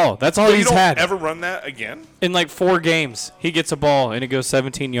 One ball. That's all you he's don't had. ever run that again. In like 4 games, he gets a ball and it goes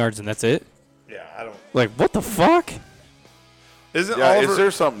 17 yards and that's it? Yeah, I don't. Like, what the fuck? Isn't Yeah, Oliver? is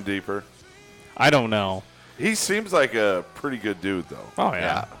there something deeper? I don't know. He seems like a pretty good dude, though. Oh,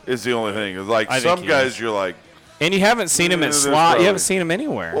 yeah. Is the only thing. It's like I think some he guys, is. you're like, And you haven't seen him Yeah, at there's slot. probably- You haven't seen him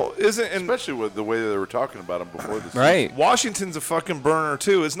anywhere. well, and especially with the way they were talking about him before the season. right. Washington's a fucking burner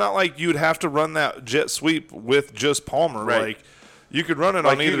too. It's not like you'd have to run that jet sweep with just Palmer. Right. Like, you could run it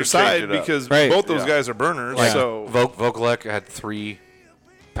Like, on you either could side change it up. because Right. both those Yeah. guys are burners. Yeah. So Vogelek had 3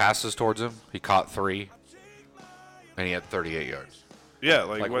 passes towards him. He caught 3, and he had 38 yards. yeah,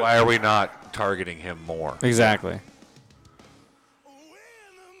 Like, what- why are we not targeting him more? Exactly.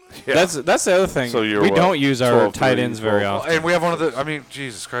 Yeah. That's the other thing. So you're we what, don't use our 12, tight ends very 12. often. And we have one of the. I mean,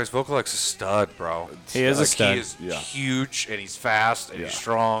 Jesus Christ, Vogelek's a stud, bro. He is a stud. He is Yeah. huge, and he's fast, and he's Yeah.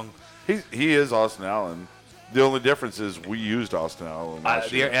 strong. He is Austin Allen. The only difference is we used Austin Allen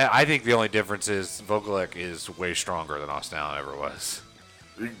last year. I think the only difference is Vogelek is way stronger than Austin Allen ever was.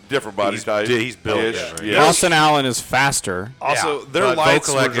 Different body type. He's built Ish, different. yeah. Austin Allen is faster. Also, Yeah, their but lights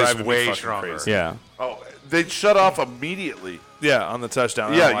were Vokalek is driving me way fucking stronger. crazy. Yeah. Oh, they'd shut off immediately. Yeah, on the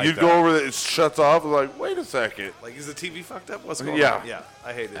touchdown. I Yeah, don't like you'd that. go over there, it shuts off. Like, wait a second. Like, is the TV fucked up? What's going Yeah. on? Yeah,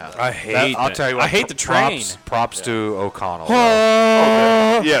 I hated that. I hate. I'll tell you what. I hate the train. Props to O'Connell.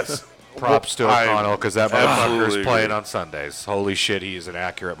 Yes. Props to I O'Connell because that motherfucker absolutely is playing agree. on Sundays. Holy shit, he is an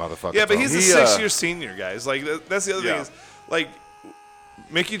accurate motherfucker. Yeah, but he's a He, 6-year senior, guys. Like, that's the other Yeah. thing is, like,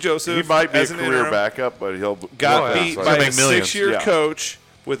 Mickey Joseph, He might be a as an career interim, backup, but he'll got Oh, yeah. beat He'll by a make millions. 6-year Yeah. coach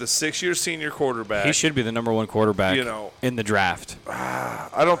with a 6-year senior quarterback. He should be the number one quarterback You know. in the draft.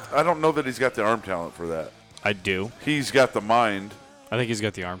 I don't know that he's got the arm talent for that. I do. He's got the mind. I think he's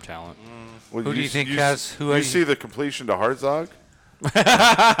got the arm talent. Well, Who do you think you, has- who you has- see the completion to Hartzog?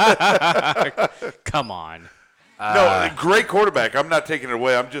 Come on. No, great quarterback. I'm not taking it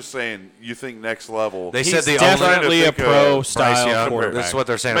away. I'm just saying you think next level. They He's said the definitely a think, pro Bryce style Young. quarterback. This is what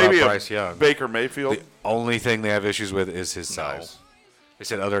they're saying maybe about a Bryce Young. Baker Mayfield. The only thing they have issues with is his size. They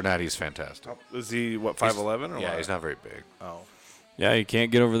said other than that, he's fantastic. Is he, 5'11" or Yeah, what? he's not very big. Oh. Yeah, you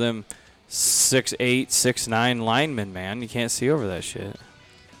can't get over them 6'8", 6'9" linemen, man. You can't see over that shit.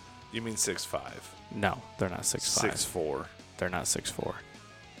 You mean 6'5"? No, they're not 6'5". 6'4". They're not 6'4".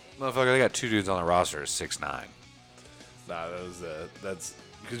 Motherfucker, they got two dudes on the roster 6'9". Nah, that's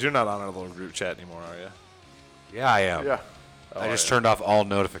because you're not on our little group chat anymore, are you? Yeah, I am. Yeah. I just yeah. turned off all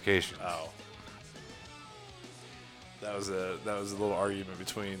notifications. Oh. That was a little argument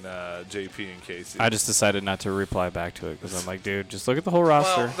between JP and Casey. I just decided not to reply back to it because I'm like, dude, just look at the whole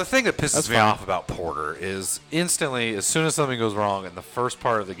roster. Well, the thing that pisses That's me fine. off about Porter is instantly, as soon as something goes wrong in the first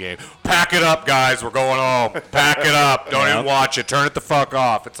part of the game, pack it up, guys. We're going home. Pack it up. Don't Yep. even watch it. Turn it the fuck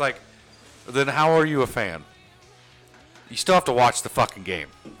off. It's like, then how are you a fan? You still have to watch the fucking game.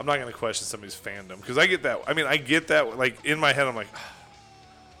 I'm not going to question somebody's fandom because I get that. I mean, I get that. Like in my head, I'm like,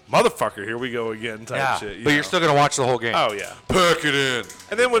 motherfucker, here we go again type shit. you but you're know? still going to watch the whole game. Oh yeah. Pack it in.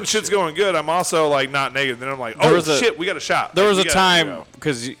 And then when shit's going good, I'm also like not negative. Then I'm like, There oh was a- shit, we got a shot. there Like, was we a gotta, time you know,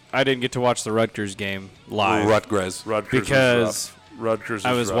 because I didn't get to watch the Rutgers game live Rutgers. Rutgers because was rough. Rutgers.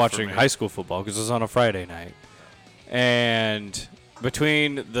 I was rough watching for me. high school football because it was on a Friday night. And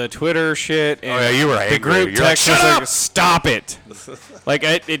between the Twitter shit and yeah, you were the angry. group You're like, text, "Shut was like, up!" stop it. Like,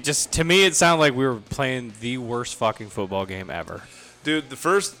 it just, to me, it sounded like we were playing the worst fucking football game ever. Dude, the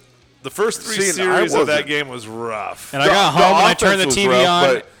first three See, and series I of that wasn't- game was rough. And I got home and I turned the offense was TV rough,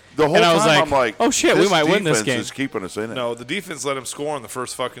 on. but the whole and I was time like, I'm like, oh shit, we might win this defense game. is keeping us in it. No, the defense let him score in the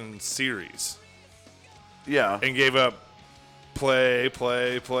first fucking series Yeah. and gave up play.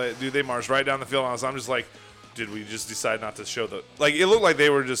 Dude, they marched right down the field. And I'm just like, did we just decide not to show the... Like, it looked like they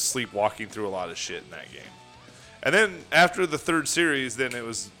were just sleepwalking through a lot of shit in that game. And then after the third series, then it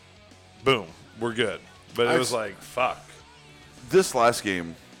was, boom, we're good. But it was like, fuck. This last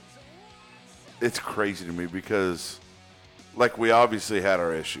game, it's crazy to me because, like, we obviously had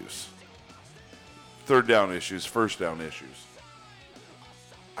our issues. Third down issues, first down issues.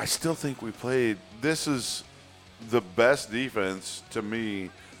 I still think we played. This is the best defense to me.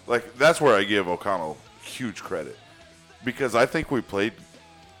 Like, that's where I give O'Connell huge credit because I think we played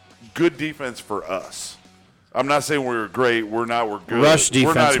good defense for us. I'm not saying we were great. We're not. We're good. Rush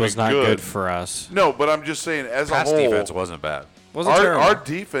We're defense even was not good for us. No, but I'm just saying as Pass a whole, defense wasn't bad, Wasn't our, terrible. our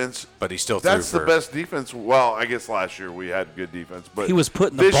defense. but he still threw That's the for- best defense. Well, I guess last year we had good defense, but He was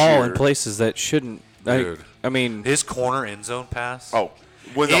putting the this ball year- in places that shouldn't. Dude. I mean, His corner end zone pass. Oh,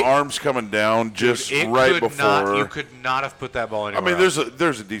 when the It- arms coming down just It right could before. Not, you could not have put that ball I anywhere mean, else.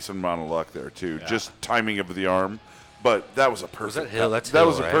 there's a decent amount of luck there too. Just timing of the arm, but that was a perfect. that Hill? That's that Hill,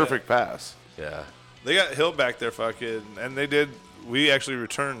 was a right? perfect pass. Yeah. They got Hill back there fucking, and they did. We actually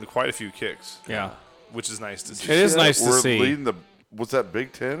returned quite a few kicks, yeah. which is nice to see. It is See nice that? to We're see. leading the. Was that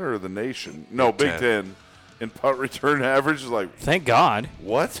Big Ten or the nation? No, Big Ten. Ten. In punt return average is like Thank God.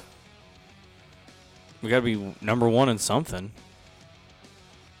 what? We got to be number one in something.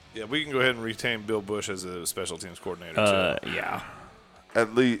 Yeah, we can go ahead and retain Bill Bush as a special teams coordinator too. Yeah.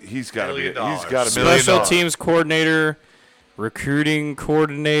 At least he's got to be. $1 million. He's got to be. Million Special dollars. teams coordinator, recruiting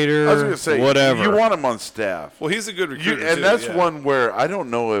coordinator, I was going to say whatever. You want him on staff. Well, he's a good recruiter, And too, that's yeah. one where I don't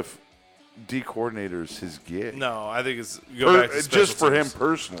know if D coordinator's his gig. No, I think it's go back to Just for special him teams.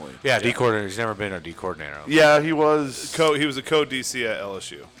 personally. Yeah, D coordinator. He's never been a D coordinator. Yeah, he was. He was a co-DC at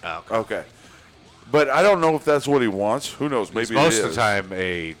LSU. Oh, okay. Okay. But I don't know if that's what he wants. Who knows? Maybe Most it of is. the time,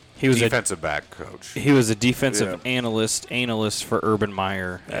 a He was a- defensive back coach. He was a defensive Yeah. analyst for Urban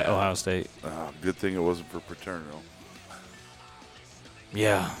Meyer at Ohio State. Good thing it wasn't for Paterno.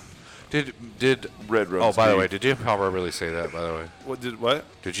 Yeah. Did Red Rose. Oh, by the way, did Jim Harbaugh really say that? By the way, What?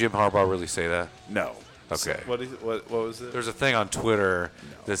 did Jim Harbaugh really say that? No. Okay. What was it? There's a thing on Twitter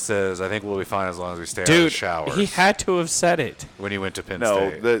that says, I think we'll be fine as long as we stay out of the Dude, showers. he had to have said it. when he went to Penn No,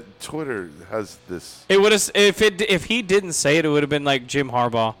 State. the Twitter has this. It would have if he didn't say it, it would have been like Jim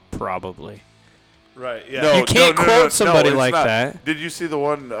Harbaugh, probably. Right. Yeah. No, You can't no, quote somebody it's like not. that. Did you see the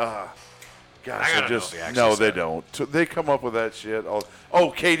one? Gosh, I gotta I know just if he actually no, said they it. don't. They come up with that shit. Oh,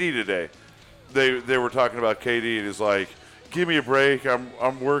 KD today. They were talking about KD and he's like, "Give me a break.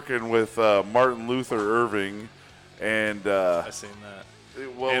 I'm working with Martin Luther Irving and I seen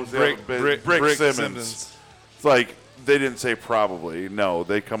that. what And was the other bit? Brick Simmons." It's like they didn't say probably. No,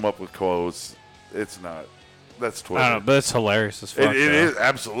 they come up with quotes. It's not. That's Twitter. I don't know, but it's hilarious as fuck. It though. is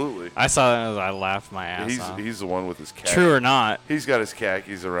absolutely. I saw that and I laughed my ass off. He's the one with his khakis. True or not, He's got his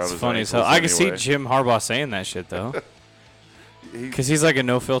khakis around it's his funny as ankles hell. I can see anyway. Jim Harbaugh saying that shit though, because he's like a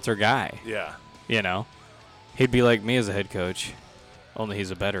no filter guy. Yeah. You know, he'd be like me as a head coach, only he's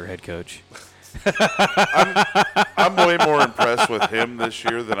a better head coach. I'm way more impressed with him this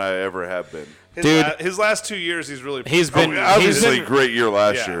year than I ever have been. Dude. His last 2 years, he's really. He's been Obviously, he's been, great year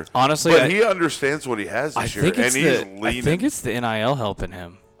last Yeah. year. honestly. But I, he understands what he has I this year, think and it's he's the leaning. I think it's the NIL helping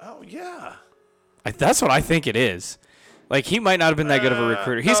him. Oh yeah. That's what I think it is. Like he might not have been that good of a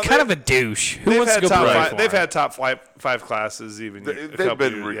recruiter. He's no, kind of a douche. Who They've wants to had go top play five, for They've him? had top five classes even. They've couple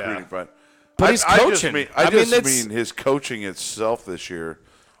been years, recruiting yeah. fine. But he's I just coaching. mean, I mean, just that's- mean his coaching itself this year.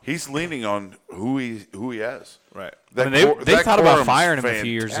 He's leaning on who he has. Right. That I mean, they that thought about quorum's firing him a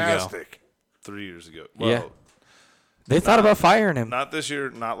few years ago. fantastic. 3 years ago. Yeah. Well, They thought about firing him. Not this year,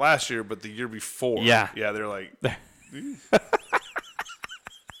 not last year, but the year before. Yeah. Yeah, they're like, that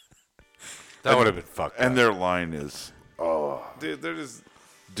would have been fucked up. And their line is dude, they're just.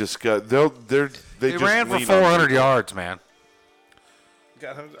 disgust. They just ran for lean on 400 people. yards, man.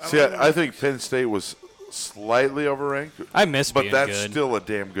 See, I think Penn State was slightly overranked, I miss but being that's good. still a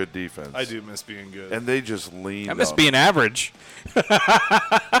damn good defense. I do miss being good. And they just lean. I miss on being average.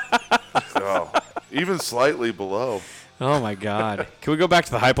 even slightly below. Oh my God! Can we go back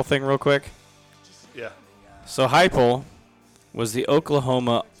to the Heupel thing real quick? yeah. So Heupel was the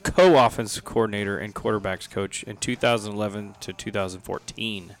Oklahoma co-offensive coordinator and quarterbacks coach in 2011 to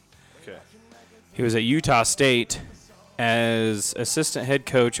 2014. Okay. He was at Utah State as assistant head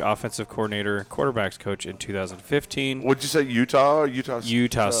coach, offensive coordinator, quarterbacks coach in 2015. What'd you say? Utah?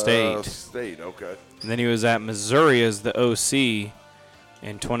 Utah State. State. Okay. And then he was at Missouri as the OC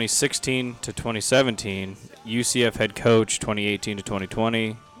in 2016 to 2017. UCF head coach 2018 to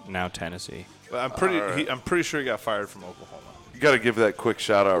 2020. Now Tennessee. But I'm pretty sure he got fired from Oklahoma. You got to give that quick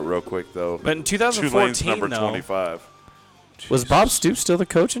shout out real quick though. But in Tulane's 2014, number though, 25. was Bob Stoops still the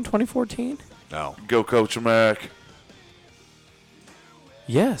coach in 2014? No. Go Coach Mac.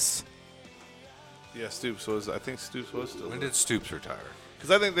 Yes. Yeah, Stoops was. I think Stoops was still. When did Stoops retire?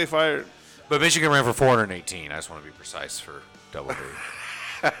 Because I think they fired. But Michigan ran for 418. I just want to be precise for Double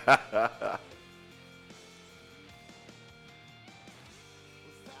D.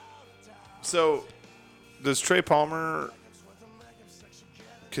 So, does Trey Palmer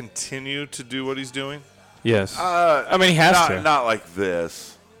continue to do what he's doing? Yes. I mean, he has not, to. Not like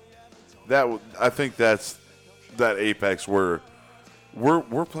this. I think that's that apex where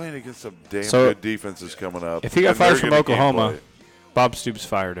we're playing against some damn So, good defenses coming up. If he got and fired they're from gonna Oklahoma, gameplay. Bob Stoops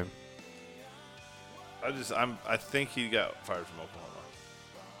fired him. I think he got fired from Oklahoma.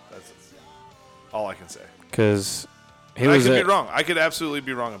 That's all I can say. Because he I was could be at, wrong. I could absolutely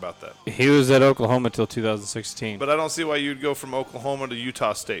be wrong about that. he was at Oklahoma till 2016. But I don't see why you'd go from Oklahoma to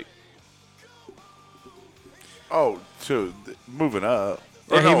Utah State. Moving up.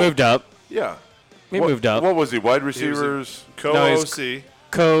 yeah, Or he no, moved up. Yeah. He moved up. What was he? Wide He was a receivers? Co-OC.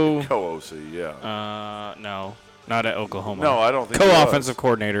 Co-OC, yeah. No, not at Oklahoma. No, I don't think he Co-offensive was.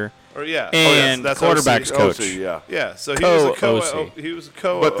 coordinator Or yeah. and that's quarterbacks OC. coach. OC, yeah. Yeah, so he was a Co-OC. He was a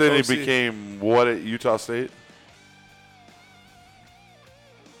co. But then he OC. became what at Utah State?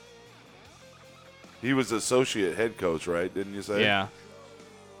 He was associate head coach, right? Didn't you say? Yeah.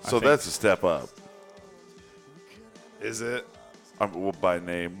 So think- that's a step up. Is it? Well, by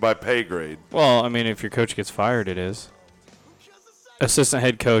name, by pay grade. Well, I mean, if your coach gets fired, it is. Assistant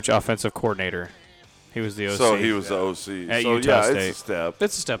head coach, offensive coordinator. He was the OC. So he was the OC. At so Utah yeah, State. it's a step.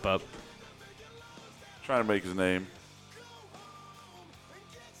 That's a step up. Trying to make his name.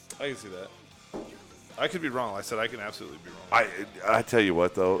 I can see that. I could be wrong. I said I can absolutely be wrong. I tell you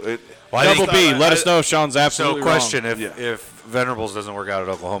what though, Well, I Double think- B, let us know if Sean's So, absolutely question: wrong. if Venerables doesn't work out at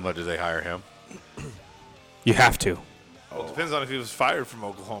Oklahoma, do they hire him? You have to. Well, it depends on if he was fired from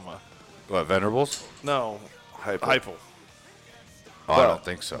Oklahoma. What, Venerables? No, Heupel. Heupel. Oh, I don't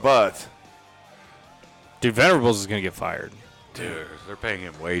think so. But Dude, Venerables is going to get fired. Dude, they're paying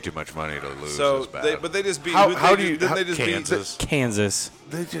him way too much money to lose. So, this bad. but they just beat. How do you- Didn't they how- just beat Kansas. Kansas.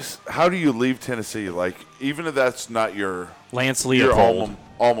 They just. How do you leave Tennessee? Like, even if that's not your Lance your Leopold.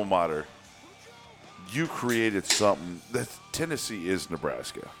 alma mater, you created something. That Tennessee is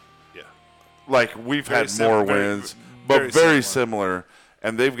Nebraska. Yeah. Like, we've Very had similar, more very- wins, but very very similar. similar,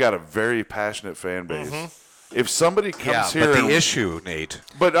 and they've got a very passionate fan base. If somebody comes yeah, here, but and, the issue, Nate.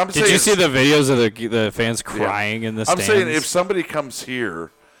 but I'm Did saying, you see the videos of the fans yeah. crying in the I'm stands? saying if somebody comes here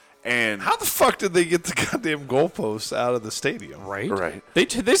and How the fuck did they get the goddamn goalposts out of the stadium? right? right, They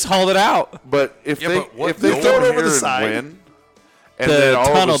just hauled it out. but if Yeah, they but what if they goal? throw it Over over the the side. and win, and The then all of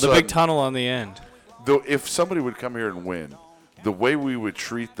a tunnel, the big sudden- tunnel on the end. though, if somebody would come here and win, the way we would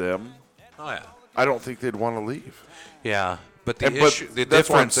treat them, Oh yeah. I don't think they'd want to leave. Yeah, but the And- but issue, the that's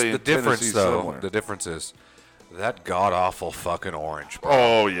why I'm difference, saying the difference Tennessee's though, similar. the difference is that god awful fucking orange, bro.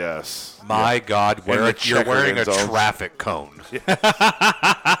 Oh yes, My God, And the you're wearing a checkered zones. traffic cone. it's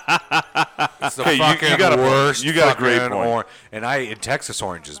the Okay, you fucking got a point. worst. You got a great fucking point. in Texas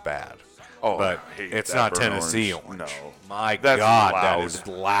orange is bad. Oh, but I hate it's that not burnt Tennessee orange. orange. No. My That's God, loud. that is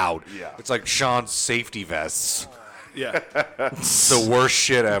loud. Yeah. It's like Sean's safety vests. Yeah. It's the worst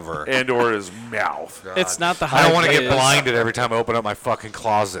shit ever. and or his mouth. It's not the high I don't want to get vis. blinded every time I open up my fucking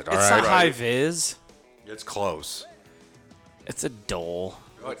closet. All It's right, not high vis. it's close. It's a dull.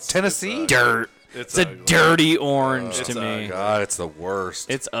 Tennessee Dirt. It's a ugly. dirty orange It's to me. God, it's the worst.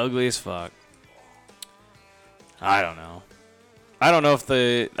 It's ugly as fuck. I don't know. I don't know if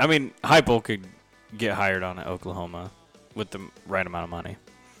I mean, Heupel could get hired on at Oklahoma with the right amount of money.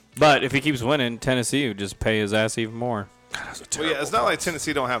 But if he keeps winning, Tennessee would just pay his ass even more. Well, yeah, it's not like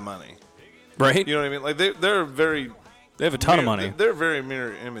Tennessee don't have money. Right? You know what I mean? Like they're very They have a ton of money. They're a very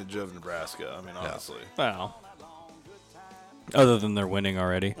mirror image of Nebraska. I mean, honestly. Well, other than they're winning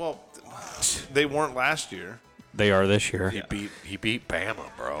already. Well, they weren't last year. They are this year. He beat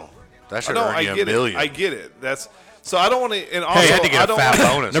Bama, bro. That should No, earn I you get $1 million. it. I get it. That's so I don't want to. And also, Hey, you had to get I a don't fat wanna-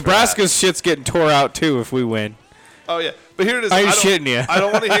 bonus. for Nebraska's shit's getting tore out too if we win. Oh yeah, but here it is. I ain't don't- shitting ya. I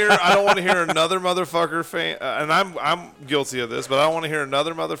don't want to hear. I don't want to hear another motherfucker fan. And I'm guilty of this, but I don't want to hear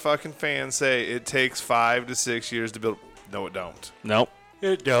another motherfucking fan say it takes 5 to 6 years to build. No, it don't. Nope.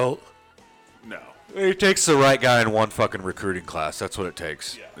 It don't. No. It takes the right guy in one fucking recruiting class. That's what it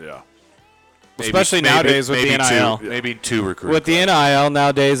takes. Yeah. Especially nowadays with the NIL. Maybe two recruiting With the NIL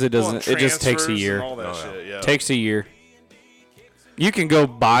nowadays, it doesn't. Well, It just takes a transfers and year. all that shit. Yeah. Takes a year. You can go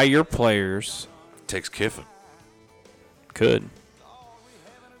buy your players. It takes Kiffin. Could.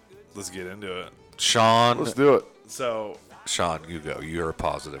 Let's get into it. Sean, Let's do it. So Sean, you go. You're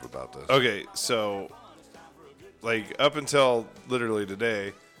positive about this. okay, so like up until literally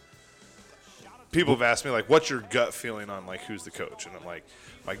today, people have asked me like, "What's your gut feeling on like who's the coach?" And I'm like,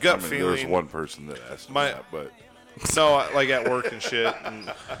 my gut I mean, feeling. there's one person that asked me My- that, but No, like at work and shit.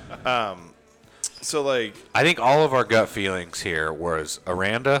 And, so like, I think all of our gut feelings here was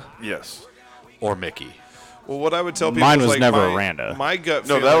Aranda yes. or Mickey. well, what I would tell people Mine is was like never my, Aranda. My gut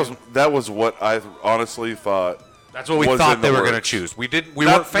No, feeling. that was what I honestly thought. That's what we was thought in they the were going to works. choose. We didn't. We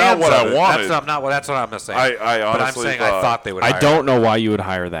Not- weren't fans not what of I it. wanted. That's what I'm saying. I but I'm honestly saying I thought- thought they would. I hire don't know why you would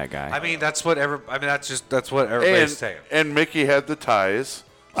hire that guy. I mean, that's what that's what everybody's saying. And Mickey had the ties,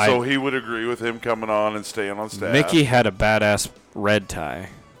 so he would agree with him coming on and staying on staff. Mickey had a badass red tie.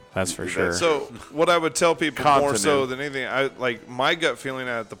 That's for sure. So what I would tell people more Continent. so than anything, I like my gut feeling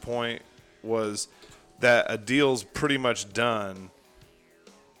at the point was that a deal's pretty much done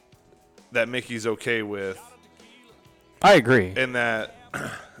that Mickey's okay with, I agree. and that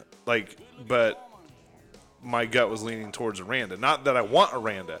like, but my gut was leaning towards Aranda. Not that I want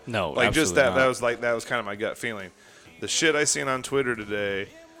Aranda. No, like just absolutely that was kind of my gut feeling. The shit I seen on Twitter today,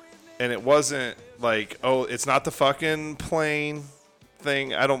 and it wasn't like, oh, it's not the fucking plane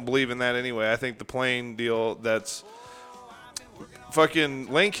thing. I don't believe in that anyway. I think the plane deal, that's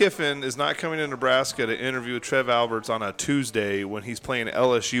fucking Lane Kiffin is not coming to Nebraska to interview with Trev Alberts on a Tuesday when he's playing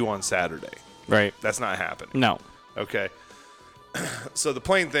LSU on Saturday. Right. That's not happening. No. Okay. So the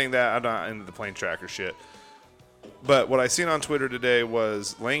plane thing, that I'm not into the plane tracker shit. But what I seen on Twitter today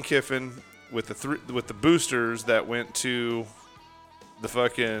was Lane Kiffin with the boosters that went to the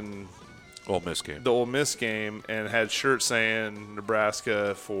fucking Ole Miss game. the Ole Miss game and had shirts saying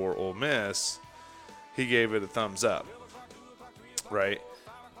Nebraska for Ole Miss. He gave it a thumbs up. Right?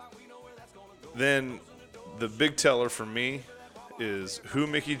 Then the big teller for me is who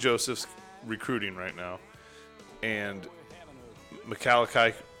Mickey Joseph's recruiting right now, and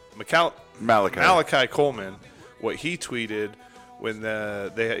Malachi Coleman, what he tweeted when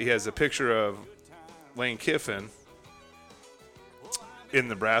he has a picture of Lane Kiffin in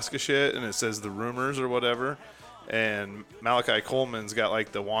Nebraska shit, and it says the rumors or whatever, and Malachi Coleman's got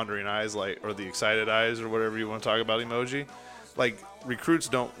like the wandering eyes, like, or the excited eyes, or whatever you want to talk about emoji. Like, recruits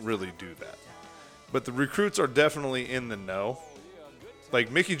don't really do that, but the recruits are definitely in the know.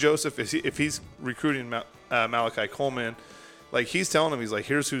 Like Mickey Joseph, if he's recruiting Malachi Coleman, like he's telling him, he's like,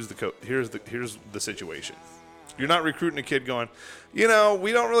 here's the situation. You're not recruiting a kid going, we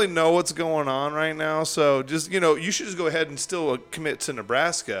don't really know what's going on right now, so just, you should just go ahead and still commit to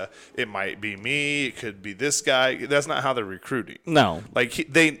Nebraska. It might be me. It could be this guy. That's not how they're recruiting. No. Like,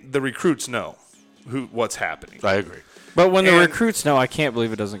 the recruits know what's happening. I agree. But when the recruits know, I can't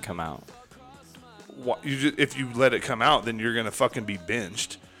believe it doesn't come out. If you let it come out, then you're going to fucking be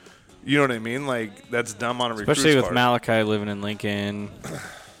benched. You know what I mean? Like, that's dumb on a recruit's Especially with part. Malachi living in Lincoln.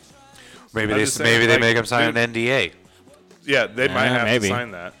 Maybe I'm they just saying, they like, make him sign an NDA. Yeah, they might have maybe. to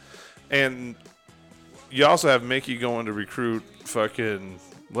sign that. And you also have Mickey going to recruit fucking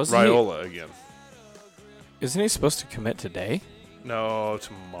Raiola again. Isn't he supposed to commit today? No,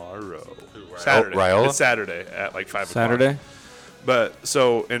 tomorrow. Saturday. Raiola? It's Saturday at like 5 o'clock. Saturday? But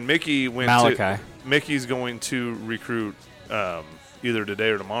and Mickey went Malachi. Mickey's going to recruit either today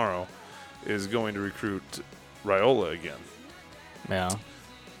or tomorrow, is going to recruit Raiola again. Yeah.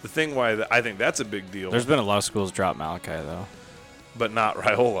 The thing why I think that's a big deal, There's been a lot of schools drop Malachi, though. but not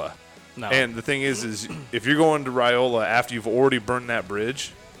Raiola. No. And the thing is if you're going to Raiola after you've already burned that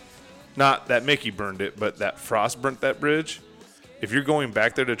bridge, not that Mickey burned it, but that Frost burnt that bridge, if you're going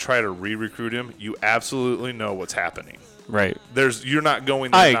back there to try to re-recruit him, you absolutely know what's happening. Right. You're not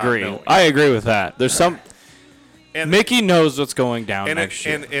going there I not agree. knowing. I agree with that. There's some... And Mickey knows what's going down and next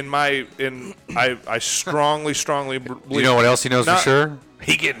year. I strongly believe. You know what else he knows Not- for sure?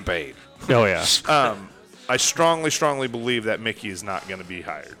 He getting paid. Oh, yeah. I strongly believe that Mickey is not going to be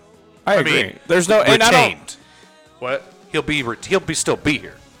hired. I agree. mean, There's no... And I don't... Retained. What? He'll still be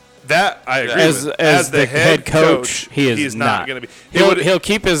here. That I agree As, with. as the head coach, he's not going to be. He'll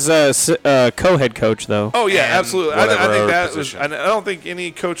keep his co-head coach, though. Oh yeah, And absolutely. I whatever think other that position. was. I don't think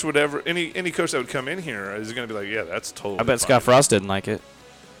any coach would ever any coach that would come in here is going to be like, yeah, that's totally. I bet fine. Scott Frost didn't like it.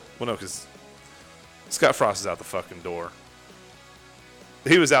 Well, no, because Scott Frost is out the fucking door.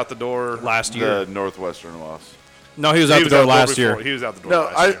 He was out the door last year. The Northwestern loss. No, he was He out the was door out last before. year. He was out the door. No,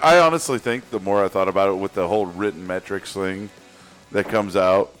 last year. I honestly think the more I thought about it with the whole written metrics thing that comes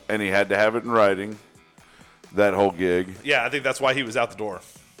out, and he had to have it in writing, that whole gig. Yeah, I think that's why he was out the door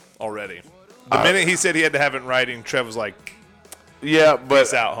already. The minute he said he had to have it in writing, Trev was like, Yeah, but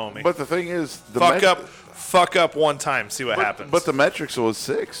Peace out, homie. But the thing is, fuck up one time, see what happens. But the metrics was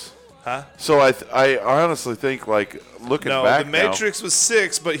 6. Huh? So I honestly think, like, looking No, back the now, Matrix was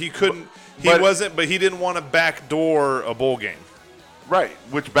 6, but he couldn't. But he didn't want to backdoor a bowl game. right?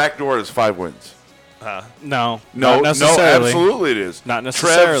 Which backdoor is 5 wins? No, No, not necessarily. absolutely it is. Not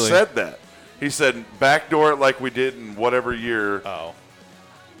necessarily. Trev said that. He said backdoor it like we did in whatever year Oh,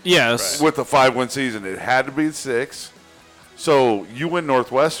 Yes. with the 5-win season. It had to be 6. So you win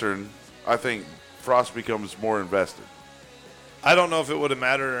Northwestern, I think Frost becomes more invested. I don't know if it would have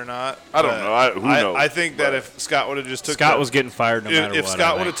mattered or not. I don't but know. Who knows? I think that But- if Scott would have just took Scott the- was getting fired no matter if what.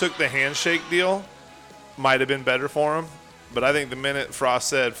 Scott I would have think. took the handshake deal, might have been better for him. But I think the minute Frost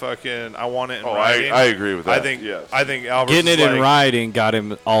said, "Fucking, I want it in writing," I agree with that. I think yes. Alvarez Getting it was in like- writing got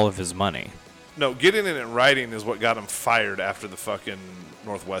him all of his money. No, getting it in writing is what got him fired after the fucking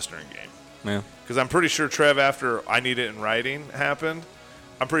Northwestern game. Yeah. Because I'm pretty sure Trev, after I need it in writing happened,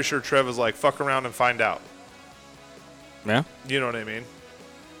 I'm pretty sure Trev was like, "Fuck around and find out." Yeah. You know what I mean?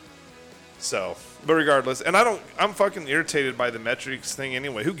 So, but regardless, and I'm fucking irritated by the metrics thing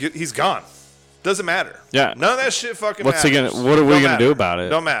anyway. He's gone. Doesn't matter. Yeah. None of that shit fucking What's he matters. gonna- what are we Don't gonna do matter. about it?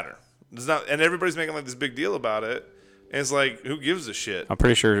 Don't matter. It's not, and everybody's making like this big deal about it. And it's like, who gives a shit? I'm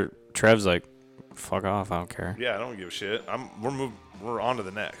pretty sure Trev's like, fuck off, I don't care. Yeah, I don't give a shit. We're on to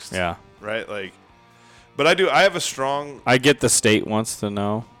the next. Yeah. Right? Like, but I have a strong I get the state wants to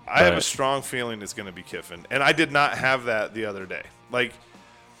know. I have a but strong feeling it's going to be Kiffin. And I did not have that the other day. Like,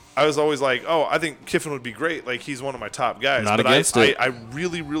 I was always like, oh, I think Kiffin would be great. Like, he's one of my top guys. Not but against it. I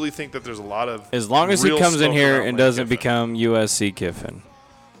really, really think that there's a lot of As long as he real comes in smoke here around and Lane doesn't Kiffin. become USC Kiffin.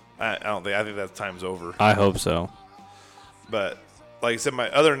 I don't think. I think that time's over. I hope so. But like I said,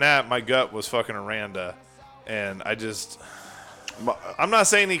 other than that, my gut was fucking Aranda, and I'm not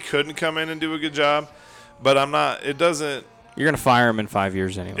saying he couldn't come in and do a good job, but I'm not. It doesn't. You're going to fire him in 5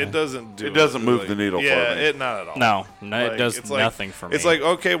 years anyway. It doesn't do. It doesn't move like- the needle for Yeah, me. it not at all. No, it Like, does it's like- nothing for me. It's like,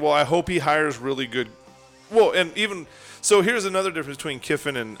 okay, well, I hope he hires really good. Well, and even so, here's another difference between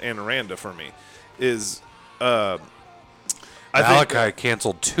Kiffin and Aranda for me is I think Malachi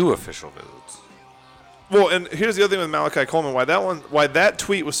canceled 2 official visits. Well, and here's the other thing with Malachi Coleman. Why that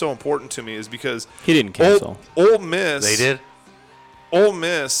tweet was so important to me is because He didn't cancel. Ole Miss. They did. Ole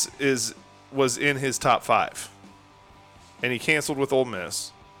Miss was in his top 5, and he canceled with Ole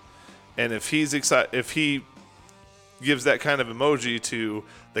Miss. And if he's excited, if he gives that kind of emoji to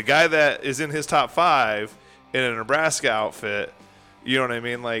the guy that is in his top 5 in a Nebraska outfit, you know what I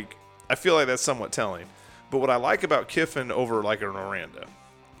mean? Like, I feel like that's somewhat telling. But what I like about Kiffin over like an Aranda,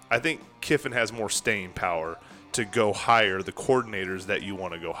 I think Kiffin has more staying power to go hire the coordinators that you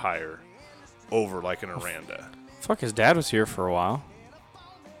want to go hire over like an Aranda. Fuck, his dad was here for a while.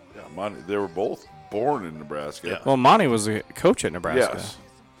 Yeah, Monty, they were both born in Nebraska. Yeah. Well, Monty was a coach at Nebraska. Yes.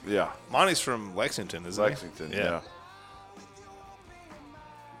 Yeah. Monty's from Lexington, isn't Lexington. he? Yeah.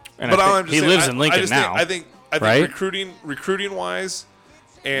 And But I I'm think just he saying, lives in Lincoln I just now. Think right? recruiting wise,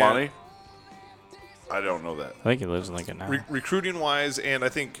 and Monty. I don't know that. I think he lives in Lincoln now. recruiting wise, and I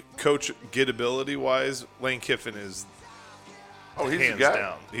think coach gettability wise, Lane Kiffin is Oh, he's hands the guy.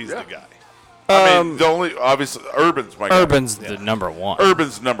 down. He's Yeah. the guy. I mean, the only obviously Urban's my guy. Urban's the number one.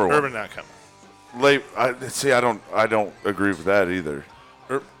 Urban's number one. Urban not coming. I don't agree with that either.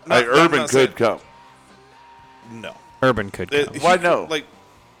 I'm Urban not could saying- come. No. Urban could come. Why no? Like,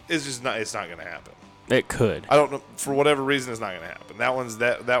 it's just not. It's not going to happen. It could. I don't know, for whatever reason, it's not going to happen.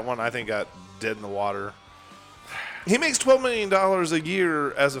 That one I think got dead in the water. He makes $12 million a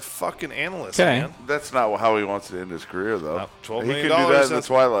year as a fucking analyst, Okay. man. That's not how he wants to end his career, though. $12 He million, can do that in the that's-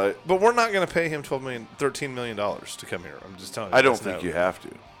 twilight. But we're not going to pay him $13 million to come here. I'm just telling you. I don't that's think not- you have to.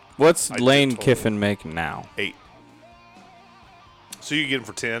 What's I did Lane totally. Kiffin make now? 8. So you get him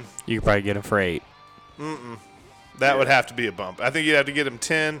for 10. You could probably get him for 8. That would have to be a bump. I think you'd have to get him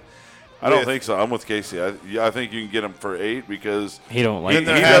 10. I don't with- think so. I'm with Casey. I think you can get him for 8 because He don't like Then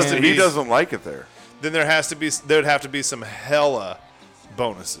there he it. has doesn't. to be- He doesn't like it there. Then there'd have to be some hella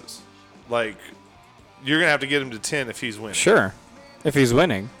bonuses. Like, you're going to have to get him to 10 if he's winning. Sure, if he's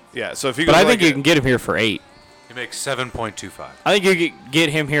winning. Yeah, so if he But goes I think like you can get him here for 8. He makes 7.25. I think you could get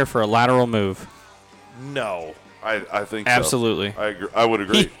him here for a lateral move. No. I think so. Absolutely. I agree. I would He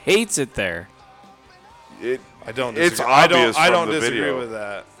agree. hates it there. I don't It's disagree. I obvious don't from the disagree video. with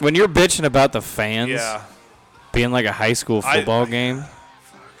that. When you're bitching about the fans Yeah. being like a high school football game,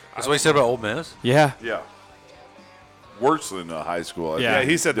 That's what he said about Ole Miss. yeah. Yeah. Worse than high school. I Yeah. Yeah,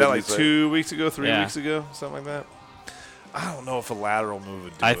 think. he said that Didn't like he say? 2 weeks ago, 3 Yeah. weeks ago, something like that. I don't know if a lateral move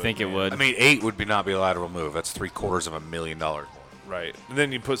would do I it. think it man. would. I mean, 8 would not be a lateral move. That's $750,000 more. Right. And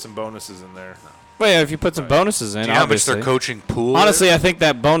then you put some bonuses in there. Well, yeah, if you put some bonuses in, Do you know how much obviously. their coaching pool Honestly, is? I think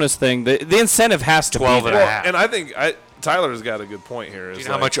that bonus thing, the incentive has to 12 be and a there. half. And I think Tyler's got a good point here. Do Is you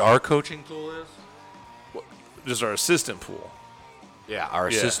know how much our coaching pool is? just our assistant pool. Yeah, our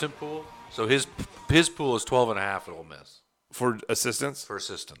Yeah. assistant pool. So his pool is 12 and a half at Ole Miss For assistants? for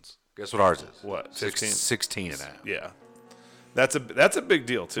assistants. Guess what ours is? What, 15? 16 and a half. Yeah. That's a big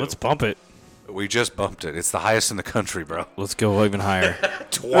deal, too. Let's bump it. We just bumped it. It's the highest in the country, bro. Let's go even higher.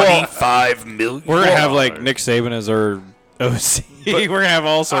 25 million. We're going to have like Nick Saban as our OC. We're going to have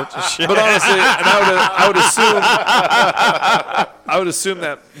all sorts of shit. But honestly, and I would assume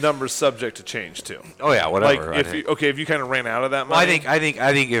that number's subject to change too. Oh yeah, Like whatever. if you kind of ran out of that Well, money. I think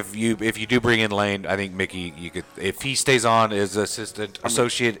if you do bring in Lane, I think Mickey, you could, if he stays on as assistant,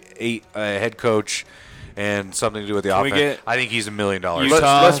 associate, head coach, and something to do with the we offense, get I think he's $1 million.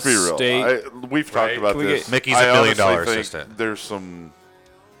 Utah Let's be real. State, We've talked right? about Can we this. get- Mickey's I $1 million honestly think assistant. There's some.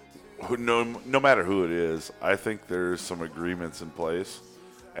 No matter who it is, I think there's some agreements in place,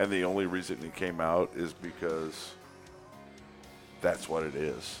 and the only reason it came out is because that's what it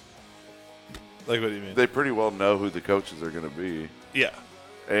is. Like, what do you mean? They pretty well know who the coaches are going to be, Yeah.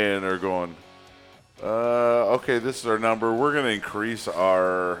 and are going, okay, this is our number. We're going to increase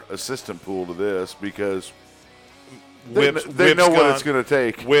our assistant pool to this because they Whip's know what gone. it's going to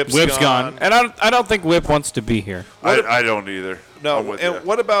take. Whip's gone. And I don't think Whip wants to be here. I don't either. I'm No, with and ya.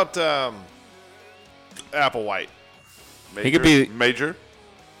 what about Applewhite? Major? He could be- Major.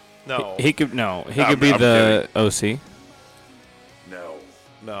 No, He could be I'm the OC. No.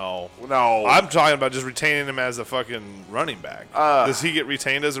 no. No. I'm talking about just retaining him as a fucking running back. Does he get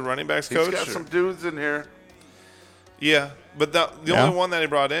retained as a running backs He's coach? got or- some dudes in here. Yeah, but the Yeah. only one that he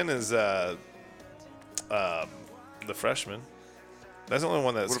brought in is the freshman. That's the only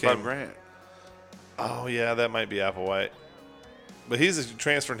one that's What came. about Grant? Oh yeah, that might be Applewhite, but he's a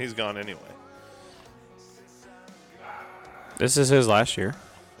transfer and he's gone anyway. This is his last year.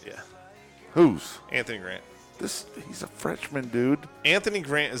 Yeah, Who's? Anthony Grant. He's a freshman, dude. Anthony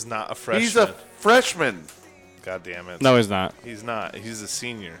Grant is not a freshman. He's a freshman. God damn it. No, he's not. he's not. He's a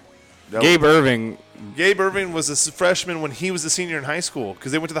senior. No. Gabe Irving. Gabe Irving was a freshman when he was a senior in high school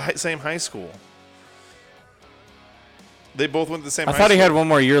because they went to the same high school. They both went to the same. I high thought he school. had one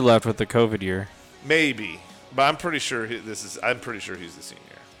more year left with the COVID year. Maybe, but I'm pretty sure I'm pretty sure he's the senior.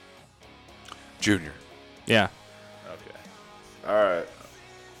 Junior. Yeah. Okay. All right.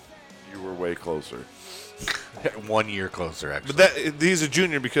 You were way closer. 1 year closer, actually. But he's a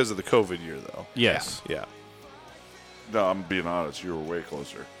junior because of the COVID year, though. Yes. Yeah. No, I'm being honest. You were way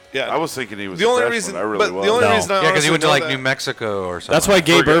closer. Yeah. I was thinking he was The a only freshman. reason, I really but was. the only No. reason I Yeah, because he honestly went to know like that- New Mexico or something. That's why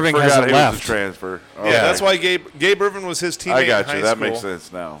Gabe Irving Forgot hasn't he was a left. transfer. Yeah, Okay. that's why Gabe Irvin was his teammate I got in high you. That school. makes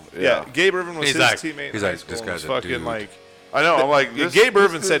sense now. Yeah, Gabe Irvin was He's his like- teammate in he's high like, school. this and guy's was a fucking dude. like, I know. I'm like, Yeah, this, Gabe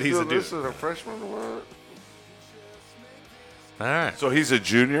Irvin this said he's a dude. This is a freshman or what? All right. So he's a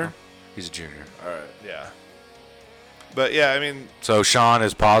junior? He's a junior. All right. yeah. But yeah, I mean, So Sean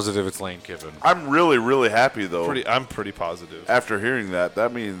is positive it's Lane Kiffin. I'm really, really happy, though. I'm pretty positive. After hearing that,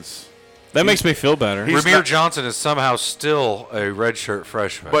 that means... That makes me feel better. He's Ramir not- Johnson is somehow still a redshirt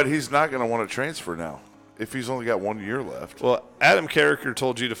freshman. But he's not going to want to transfer now if he's only got 1 year left. Well, Adam Carricker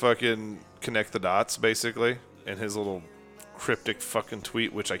told you to fucking connect the dots, basically, in his little cryptic fucking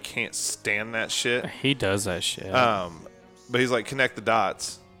tweet, which I can't stand that shit. He does that shit. But he's like, connect the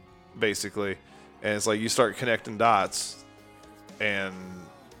dots, basically. And it's like, you start connecting dots, and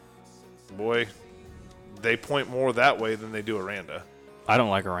boy, they point more that way than they do Aranda. I don't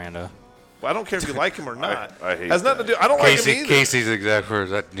like Aranda. Well, I don't care if you like him or not. I hate Has nothing to do. I don't like him either. Casey's exact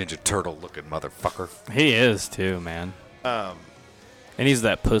words. That Ninja Turtle looking motherfucker. He is too, man. And he's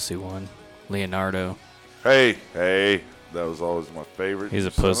that pussy one, Leonardo. Hey, that was always my favorite. He's you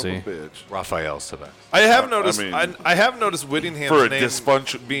a son of pussy. bitch. Raphael's the best. I have noticed. mean, I have noticed Whittingham's for a name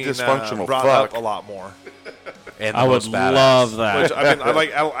being dysfunctional brought fuck. up a lot more. And I the would most badass. love that. Which I mean, I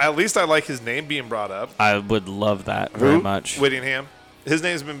like. At least I like his name being brought up. I would love that very Who? much. Whittingham. His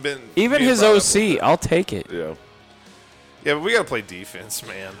name's been Even being his brought up. OC, I'll take it. Yeah. Yeah, but we gotta play defense,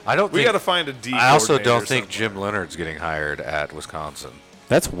 man. I don't We think- gotta find a D. I also coordinator don't or think something. Jim Leonard's getting hired at Wisconsin.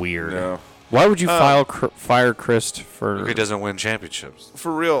 That's weird. No. Why would you fire Christ for? If he doesn't win championships.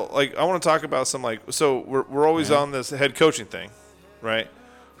 For real, like I want to talk about some like. So we're always on this head coaching thing, right?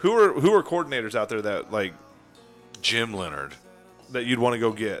 Who are coordinators out there that like Jim Leonard. that you'd want to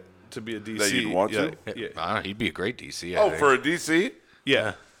go get to be a DC? That you'd want yeah, to? Yeah. I don't know, he'd be a great DC. I Oh, think. for a DC?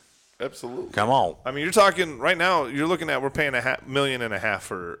 Yeah. Absolutely. Come on. I mean, you're talking right now. You're looking at we're paying $1.5 million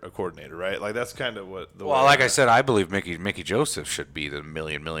for a coordinator, right? Like that's kind of what. The Well, way like I said, I believe Mickey Joseph should be the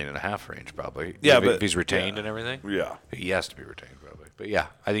million and a half range, probably. Yeah, if, but- if he's retained yeah. and everything, Yeah. he has to be retained, probably. But yeah,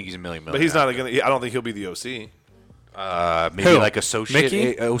 I think he's a million. But he's not gonna. I don't think he'll be the OC. Maybe Who? like associate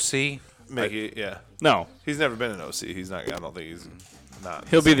Mickey? OC. Mickey, yeah. No, He's never been an OC. He's not. I don't think he's not.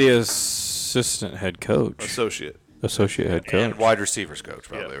 he'll be the assistant head coach, associate. associate head coach, And wide receivers coach,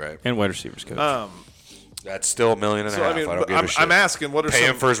 probably, Yeah. right? and wide receivers coach. That's still a million and a So half. I mean, I don't give a shit. I'm asking, what are Pay him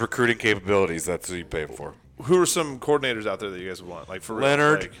some? for his recruiting capabilities. That's what you pay him for. Who are some coordinators out there that you guys would want? Like for real,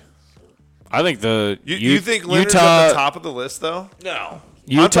 Leonard. like- I think the you think Leonard's Utah at the top of the list though? No.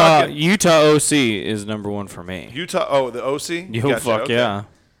 Utah talking- Utah OC is number one for me. Utah. Oh, the OC. You Gotcha, fuck okay. yeah.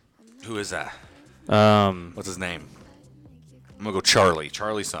 Who is that? Um, What's his name? I'm gonna go Charlie.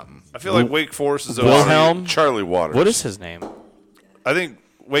 Charlie something. I feel like Wake Forest's OC. Wilhelm. Charlie Waters. What is his name? I think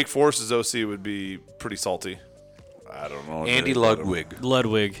Wake Forest's OC would be pretty salty. I don't know. Andy Ludwig.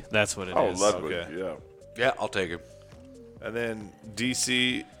 Ludwig. That's what it is. Oh, Ludwig. Okay. Yeah. Yeah, I'll take him. And then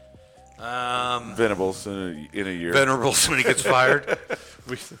DC. Venables in a year. Venerables when he gets fired.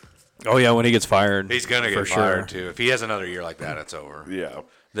 We, Oh yeah, when he gets fired, He's gonna for get sure. fired too. If he has another year like that, it's over. Yeah.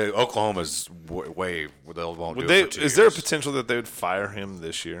 The Oklahoma's way they won't would do they? it for 2 Is there a years. potential that they would fire him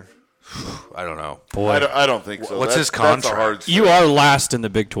this year? I don't know. Boy, I don't think so. What's his That's a contract? hard you are last in the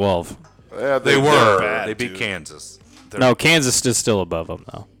Big 12. Yeah, They they're were. bad, They beat dude. Kansas. No, Kansas is still above them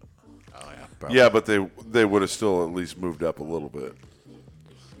though. Oh yeah. Probably. Yeah, but they would have still at least moved up a little bit.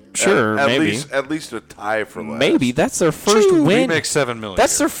 Sure, at maybe. At least a tie for last. Maybe that's their first We win. make $7 million.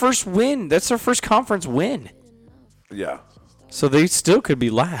 That's their first win. That's their first conference win. Yeah. So they still could be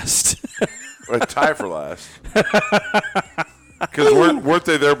last. A tie for last. Because weren't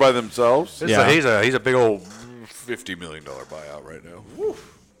they there by themselves? Yeah. He's a big old $50 million buyout right now. Woo.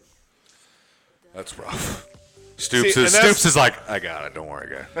 That's rough. Stoops and that's- is like, I got it. Don't worry,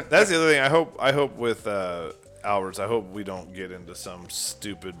 guy. That's the other thing. I hope with Alberts, I hope we don't get into some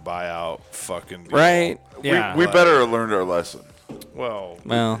stupid buyout fucking deal. Right? Yeah. We better have learned our lesson. Well,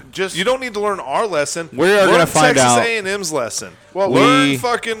 Just you don't need to learn our lesson. We are Learn gonna find Texas out- A&M's lesson. Well, learn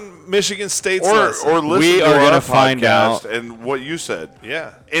fucking Michigan State's lesson. or listen We to are our gonna find podcast out- and what you said.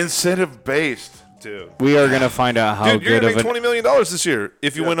 yeah, Incentive based. dude. we are going to find out how Dude, you're good gonna of make an $20 million this year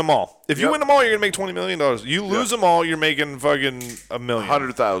if you win them all. If you Yep. win them all, you're gonna make $20 million. You lose them all, you're making fucking $1 million.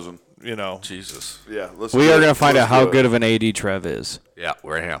 100,000. you know. Jesus. Yeah, let's We do are it. going to find Let's out how do it. good of an AD Trev is. Yeah,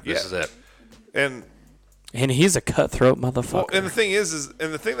 we're here. This is it. And He's a cutthroat motherfucker. well, and the thing is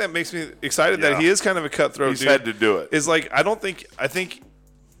and the thing that makes me excited Yeah. that he is kind of a cutthroat He's dude had to do it. is like I think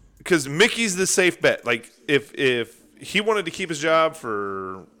because Mickey's the safe bet. Like if he wanted to keep his job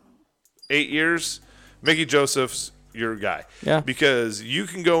for 8 years, Mickey Joseph's your guy. Yeah. Because you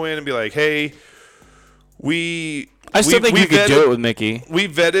can go in and be like, hey, I still think you could do it with Mickey. We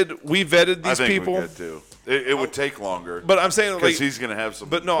vetted I these think people. we could too. It would take longer. But I'm saying, because like, he's going to have some.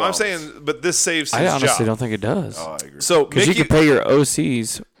 but no, bumps. I'm saying, but this saves his I honestly job. don't think it does. Oh, I agree. So Because you Mickey, could pay your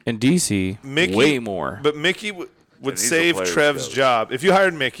OCs in DC Mickey way more. But Mickey would And he's a save player's Trev's coach. job if you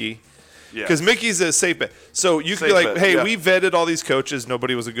hired Mickey. Yeah. Because Mickey's a safe bet. So you could be Safe like, bet, hey, yeah. we vetted all these coaches.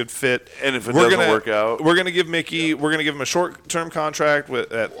 Nobody was a good fit. And if it We're doesn't gonna- work out- we're going to give Mickey, we're going to give him a short-term contract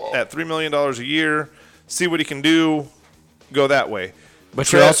at $3 million a year, see what he can do, go that way. But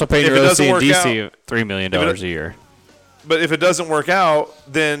Trev, you're also paying if your it OC doesn't in work DC out- $3 million if it- a year. But if it doesn't work out,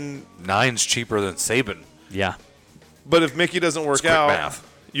 then Nine's cheaper than Saban. Yeah. But if Mickey doesn't work quick out, math.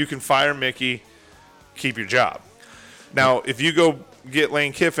 you can fire Mickey, keep your job. Now, if you go get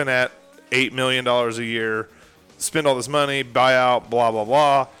Lane Kiffin at $8 million a year, spend all this money, buy out, blah blah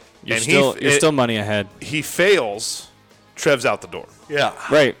blah, You're and still money ahead. he fails, Trev's out the door. Yeah.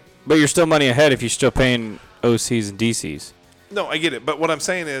 Right. But you're still money ahead if you're still paying OCs and DCs. No, I get it, but what I'm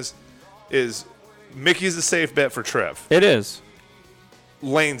saying is Mickey's a safe bet for Trev. It is.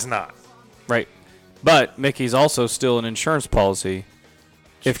 Lane's not. Right. But Mickey's also still an insurance policy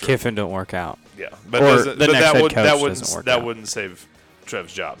if Kiffin don't work out. Yeah, but, Or doesn't- the but next that head would coach that doesn't work that out. wouldn't save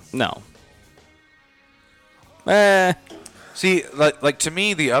Trev's job. No. See, like to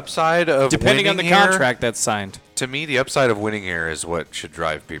me, the upside of Depending on the winning here- contract that's signed. To me, the upside of winning here is what should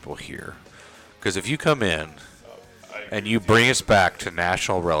drive people here. Because if you come in and you bring us back to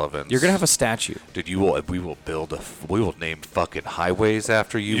national relevance, You're going to have a statue. dude, we will name fucking highways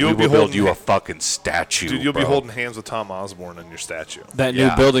after you. You'll We be will build holding you ha- a fucking statue. Dude, you'll be bro. holding hands with Tom Osborne in your statue. That Yeah.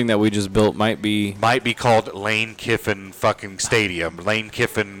 new building that we just built might be. Might be called Lane Kiffin fucking Stadium, Lane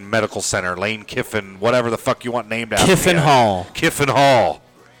Kiffin Medical Center, Lane Kiffin, whatever the fuck you want named after. Kiffin me. Hall. Kiffin Hall.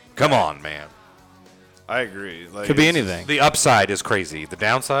 Come on, man. I agree. Like, Could be it's- anything. The upside is crazy. The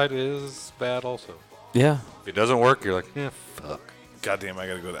downside is bad also. Yeah. If it doesn't work, you're like, yeah, fuck. Goddamn, I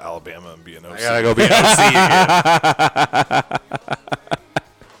got to go to Alabama and be an OC. I gotta go be an OC again.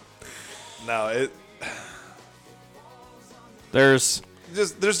 No, There's.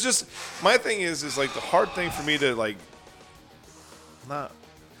 there's just my thing is like the hard thing for me to like not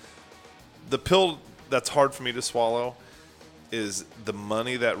the pill that's hard for me to swallow is the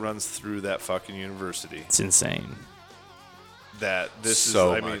money that runs through that fucking university. It's insane. That this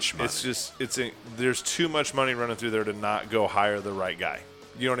So is, I mean, much money. it's just there's too much money running through there to not go hire the right guy.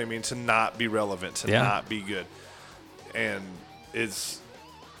 You know what I mean? To not be relevant, to Yeah. not be good, and it's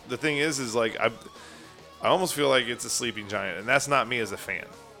the thing is like I almost feel like it's a sleeping giant, and that's not me as a fan.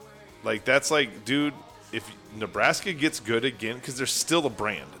 Like that's like, dude, if Nebraska gets good again, because there's still a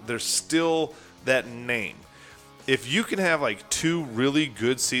brand, there's still that name. If you can have like 2 really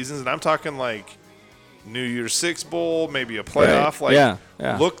good seasons, and I'm talking like New Year's Six Bowl, maybe a playoff, Right. like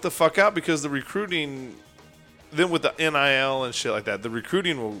Yeah. look the fuck out, because the recruiting, then with the NIL and shit like that, the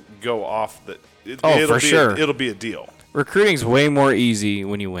recruiting will go off. For sure. It'll be a deal. Recruiting's way more easy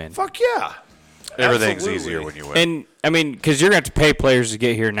when you win. Fuck yeah. Everything's Absolutely. easier when you win. And, I mean, because you're going to have to pay players to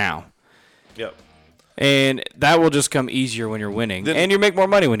get here now. Yep. And that will just come easier when you're winning. Then- And you make more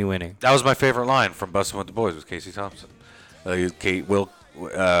money when you're winning. That was my favorite line from Bussin' with the Boys was Casey Thompson.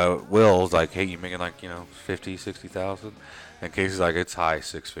 Will's like, hey, you making like, 50, 60,000? And Casey's like, it's high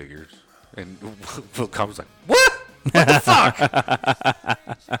 6 figures. And Will comes like, what?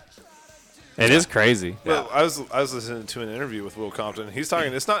 It is crazy. Well, I was listening to an interview with Will Compton. And he's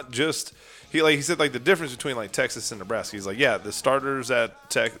talking. It's not just he said like the difference between like Texas and Nebraska. He's like, yeah, the starters at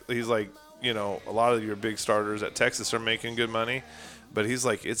Tech. He's like, a lot of your big starters at Texas are making good money, but he's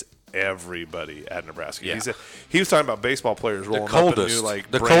like, it's everybody at Nebraska. Yeah. He was talking about baseball players The rolling up in coldest. new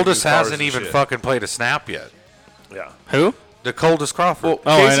like The brand new coldest cars hasn't and even shit. fucking played a snap yet. Yeah. Who? The coldest Crawford.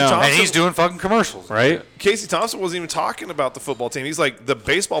 Oh, I Casey know. Thompson, and he's doing fucking commercials. Right? Casey Thompson wasn't even talking about the football team. He's like, the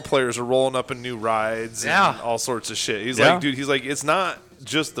baseball players are rolling up in new rides Yeah. and all sorts of shit. He's Yeah. like, dude, it's not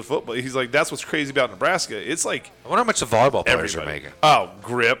just the football. He's like, that's what's crazy about Nebraska. It's like I wonder how much the volleyball players everybody. are making. Oh,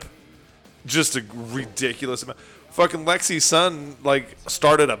 grip. Just a ridiculous amount. Fucking Lexi's son, like,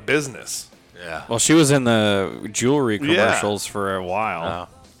 started a business. Yeah. Well, she was in the jewelry Yeah. commercials for a while.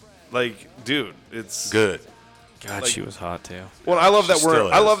 Like, dude, it's Good. God, Like- she was hot, too. Well, I love that She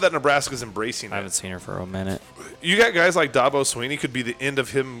still I is. love that Nebraska's embracing I it. haven't seen her for a minute. you got guys like Dabo Sweeney could be the end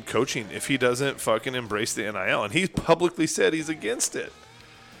of him coaching if he doesn't fucking embrace the NIL, and he's publicly said he's against it.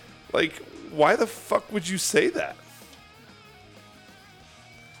 Like, why the fuck would you say that?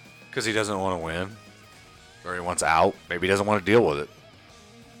 Because he doesn't want to win, or he wants out. Maybe he doesn't want to deal with it.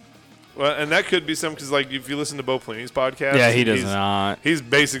 Well, and that could be some because, like, if you listen to Bo Pelini's podcast, Yeah, he does not. He's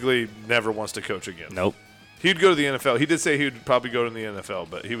basically never wants to coach again. Nope. He'd go to the NFL. He did say he would probably go to the NFL,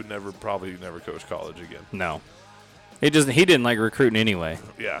 but he would probably never coach college again. No. He didn't like recruiting anyway.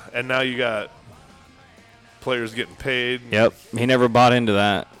 Yeah, and now you got players getting paid. Yep. He never bought into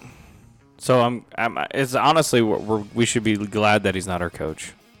that. So it's honestly we should be glad that he's not our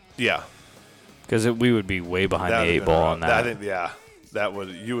coach. Yeah, because we would be way behind the That'd eight have ball been on around. that. I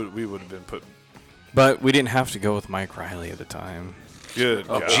think we would have been put. But we didn't have to go with Mike Riley at the time. Good.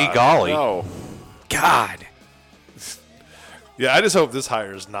 God. Gee golly. No. God. Yeah, I just hope this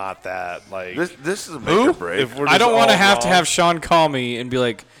hire is not that. Like, This is a make or break. if we're I just don't want to all have to wrong. have Sean call me and be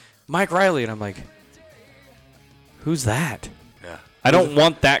like, Mike Riley, and I'm like, who's that? Yeah. I don't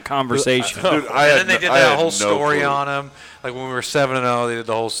want that conversation. Dude, And then they did I that had whole no story clue. on him. Like when we were 7-0, they did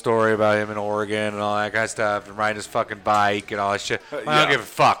the whole story about him in Oregon and all that kind of stuff, and riding his fucking bike and all that shit. I yeah. don't give a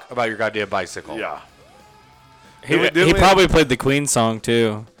fuck about your goddamn bicycle. Yeah. He Didn't we- probably played the Queen song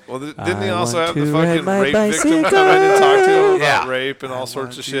too. Well, didn't he I also want have the to fucking ride my rape victim bicycle. come in and talk to him about Yeah. rape and all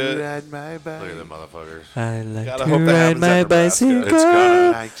sorts of shit? Look at them motherfuckers. I like Gotta to hope that ride happens my at Nebraska. bicycle. It's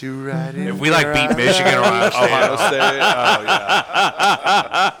gonna. Like to ride If we like beat Michigan or Ohio State, Ohio State. Oh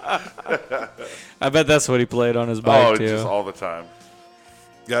yeah. I bet that's what he played on his Oh, bike too. just all the time.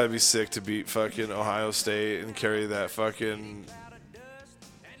 Gotta be sick to beat fucking Ohio State and carry that fucking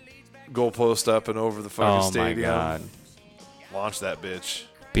goalpost up and over the fucking Oh my stadium. God! Launch that bitch.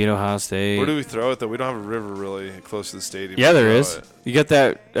 Beat Ohio State. Where do we throw it though? We don't have a river really close to the stadium. Yeah, to there throw is. it. You got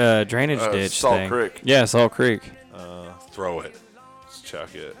that drainage ditch Salt thing. Creek. Yeah, Salt Creek. throw it. Let's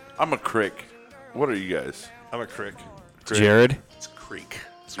chuck it. I'm a crick. What are you guys? I'm a crick. Jared. It's creek.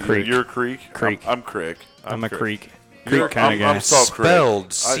 Creek. You're creek? Creek. I'm crick. I'm a creek. You're- Creek kind of guy. I'm Salt Creek.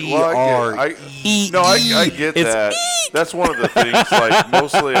 Spelled I get It's that. That's one of the things. Like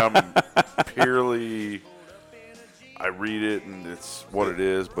mostly, I'm purely. I read it and it's what it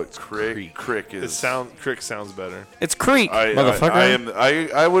is. But crick is. Crick sounds better. It's Creek, I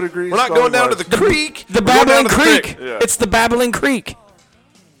motherfucker. I would agree. We're not going down to the creek. the We're going down Babbling to the Creek. Yeah. It's the Babbling Creek.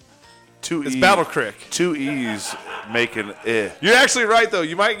 Two It's E's. Battle Creek. Two E's make an You're actually right though.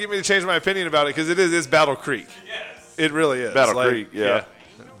 You might get me to change my opinion about it because it's Battle Creek. Yes. It really is. Battle Like, Creek. Yeah.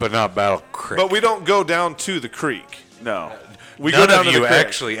 but not Battle Creek. But we don't go down to the creek. No. We None go down of to you the creek.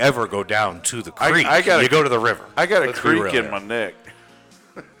 actually ever go down to the I- creek. I gotta- you go to the river. I got a Let's be creek real in here. my neck.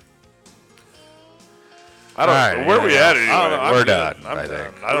 I don't. All right, where we yeah. at anyway? I don't know. I'm We're good. done, I'm I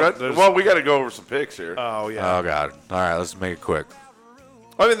done. think. I don't, there's- Well, we got to go over some picks here. oh yeah. Oh God! All right, let's make it quick.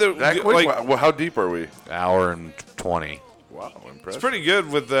 I mean, that quick? like, Well, how deep are we? Hour and 20. Wow, impressive. it's pretty good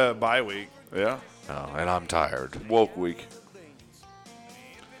with the bye week. Yeah. Oh, and I'm tired. Woke week.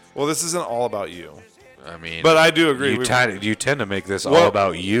 Well, this isn't all about you, I mean, but I do agree. you tend to make this all Well-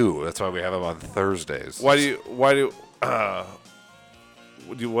 about you. That's why we have them on Thursdays. What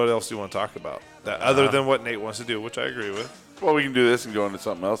else do you want to talk about? That other than what Nate wants to do, which I agree with. Well, we can do this and go into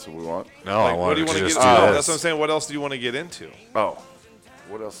something else if we want. No, I Like, what wanted do you want to to just get do into? this. That's what I'm saying. What else do you want to get into? Oh,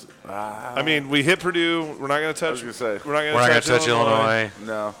 what else? I mean, we hit Purdue. We're not going to touch. was gonna say. We're not We're not going going to touch Illinois.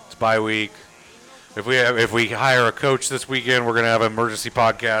 No. It's bye week. If we hire a coach this weekend, we're going to have an emergency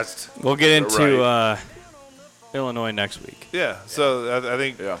podcast. We'll get into Right. Illinois next week. Yeah. So I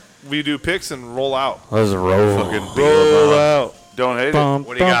think Yeah. we do picks and roll out. Let's roll. Roll out. Don't hate it. Bum,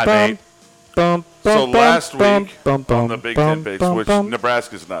 What do you got, bum, Nate? bum, So bum, last bum, week bum, on the bum, Big bum, Ten picks, bum, which bum.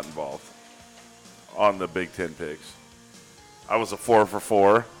 Nebraska's not involved on the Big Ten picks. I was a 4 for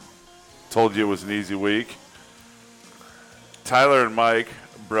 4. Told you it was an easy week. Tyler and Mike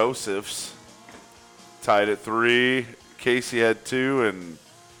Brosifs tied at 3. Casey had 2, and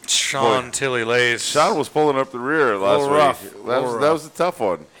Sean Tilly Lays. Sean was pulling up the rear last Little week. rough. That Little was, rough. that was a tough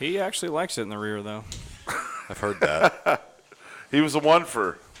one. He actually likes it in the rear, though. I've heard that. He was a 1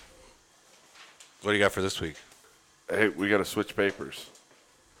 for. What do you got for this week? Hey, we got to switch papers.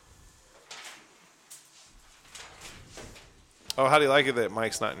 Oh, how do you like it that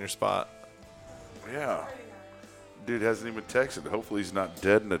Mike's not in your spot? Yeah. Dude hasn't even texted. Hopefully he's not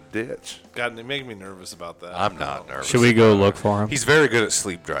dead in a ditch. God, it make me nervous about that. I'm not nervous. Should we go look for him? He's very good at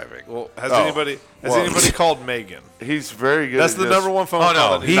sleep driving. Well, has Oh. anybody Well- called Megan? He's very good. That's at the just- number one phone Oh call.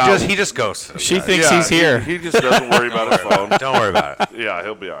 no, that he needs- just goes. She thinks Yeah, he's here. He just doesn't worry about his phone. Don't worry about it. Yeah,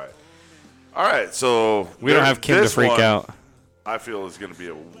 he'll be all right. All right, so We don't have Kim to this freak one, out. I feel is going to be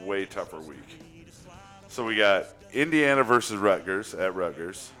a way tougher week. So we got Indiana versus Rutgers at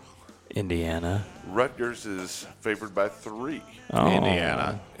Rutgers. Indiana. Rutgers is favored by 3. Oh,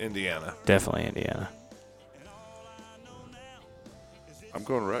 Indiana. Definitely Indiana. I'm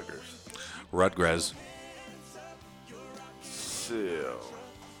going Rutgers. Rutgers. So,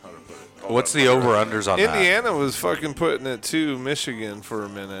 how to put it? What's the over-unders on that? Indiana was fucking putting it to Michigan for a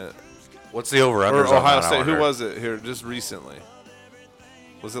minute. What's the over-unders Or on Ohio that? State. Who was it here just recently?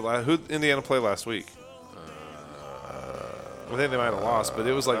 Was it who Indiana played last week? I think they might have lost, but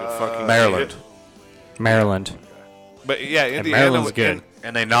it was like a fucking Maryland. Maryland. But yeah, Indiana Maryland's was good.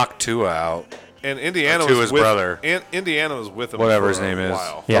 And they knocked Tua out. And Indiana To was his with, brother. Indiana was with him. Whatever for his name a is.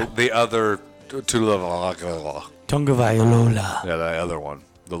 while. Yeah. The other Tula. Tonga Vailola. Yeah, the other one.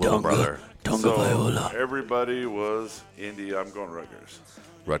 The little brother. Tonga So Vailola. everybody was Indy. I'm going Rutgers.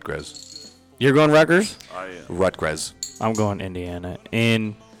 Rutgers. You're going Rutgers? I am Rutgers. I'm going Indiana.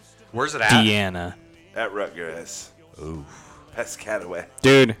 In Where's it at? Indiana. at Rutgers. Ooh. Piscataway.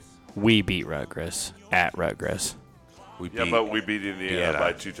 Dude, we beat Rutgers at Rutgers. We Yeah, beat. but we beat Indiana Indiana.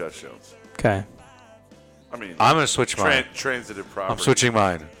 by 2 touchdowns. Okay. I mean, I'm going to switch mine. transitive property. I'm switching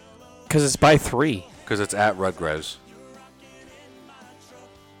mine Because it's by 3. because it's at Rutgers.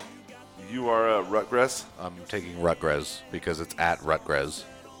 You are Rutgers. I'm taking Rutgers because it's at Rutgers.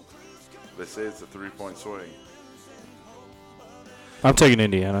 They say it's a 3-point swing. I'm taking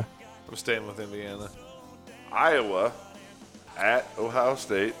Indiana. I'm staying with Indiana. Iowa at Ohio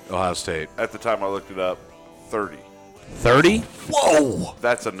State. Ohio State. At the time I looked it up, 30. 30? Whoa!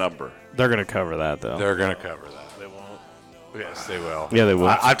 That's a number. They're going to cover that, though. They're going to cover that. They won't. Yes, they will. Yeah, they will.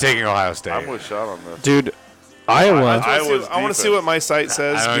 I'm taking Ohio State. I'm with Sean on this. Dude, Iowa Iowa's I want to see defense. what my site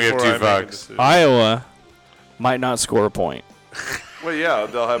says I don't give before I two make a fucks. decision. Iowa might not score a point. Well, yeah,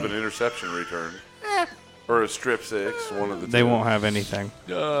 they'll have an interception return. Or a strip 6, one of the two. They won't have anything.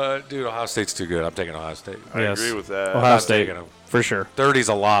 Dude, Ohio State's too good. I'm taking Ohio State. I Yes. agree with that. Ohio I'm State, taking 'em. for sure. 30's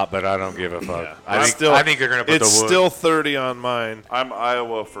a lot, but I don't give a fuck. I'm still- I think you're going to put It's the wood. still 30 on mine. I'm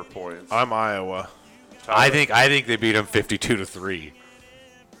Iowa for points. I'm Iowa. I think they beat them 52-3.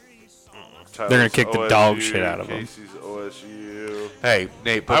 Tyler's They're gonna kick the dog OSU, shit out of 'em. Casey's OSU. Hey,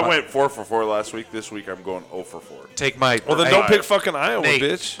 Nate, I went 4 for 4 last week. This week I'm going 0 for 4. take my. Well, then hey, don't pick fucking Iowa, Nate,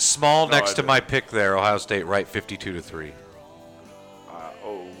 bitch. Small No, next I to didn't. my pick there, Ohio State, right 52-3.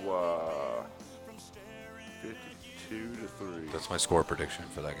 52 to 3. That's my score prediction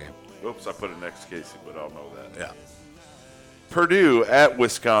for that game. Oops, I put it next to Casey, but I'll know that. Yeah. Purdue at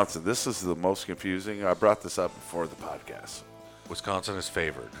Wisconsin. This is the most confusing. I brought this up before the podcast. Wisconsin is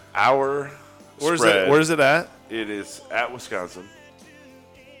favored. Our Where's spread, it? Where's it at? it is at Wisconsin,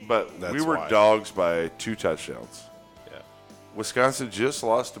 but we That's were why. dogs by 2 touchdowns. Yeah. Wisconsin just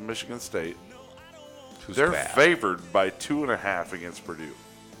lost to Michigan State. Who's They're bad? favored by 2.5 against Purdue.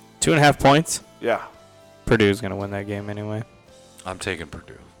 2.5 points. Yeah, Purdue's going to win that game anyway. I'm taking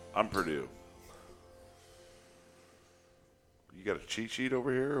Purdue. I'm Purdue. You got a cheat sheet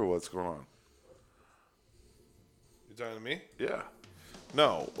over here, or what's going on? You talking to me? Yeah.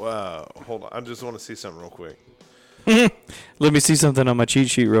 No. Hold on. I just want to see something real quick. Let me see something on my cheat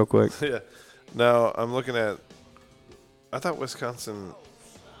sheet real quick. Yeah. No, I'm looking at. I thought Wisconsin.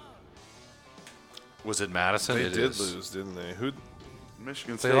 Was it Madison? They It did is. lose, didn't they? Who?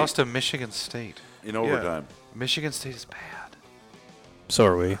 Michigan They State lost to Michigan State. in overtime. Michigan State is bad. So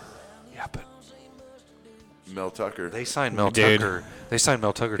are we. Yeah, but Mel Tucker. they signed Mel Dude. Tucker. They signed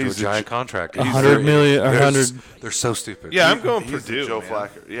Mel Tucker to a He's a giant J- contract. 100 million, or They're 100, They're so stupid. Yeah, I'm going He's the Purdue. Joe man.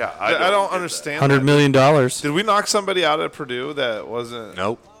 Flacco. Yeah, I don't get understand. $100 that. million. Did we knock somebody out at Purdue that wasn't?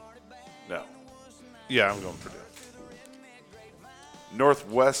 Nope. that. No. Yeah, I'm going Purdue.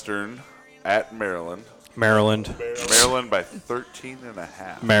 Northwestern at Maryland. Maryland. Maryland by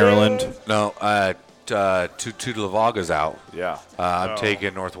 13.5. Maryland. No. Tutu Lavaga's out. Yeah, I'm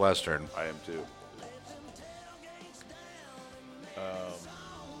taking Northwestern. I am too.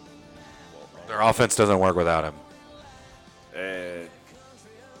 Their offense doesn't work without him. And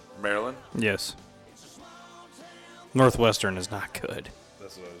Maryland. Yes. Northwestern is not good.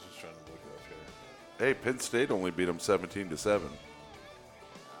 That's what I was just trying to look up here. Hey, Penn State only beat them 17-7.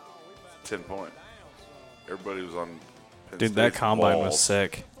 10 point. Everybody was on Penn Dude, that State's combine balls. was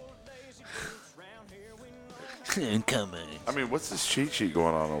sick. I mean, what's this cheat sheet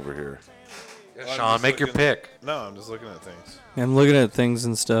going on over here? Sean, make your pick. No, I'm just looking at things. I'm looking at things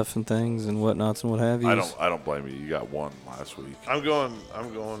and stuff and things and whatnots and what have you. I don't blame you. You got one last week. I'm going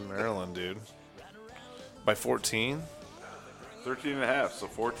Maryland, dude. By 14. 13.5, so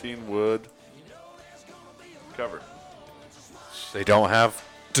 14 would cover. They don't have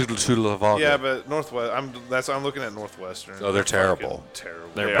Yeah, but Northwest. I'm looking at Northwestern. Oh, they're Fucking terrible. Terrible.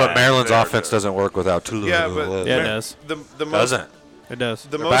 They're But Maryland's they're- offense doesn't work without Tula. Yeah, but Yeah, it does. The most, Doesn't. It does. The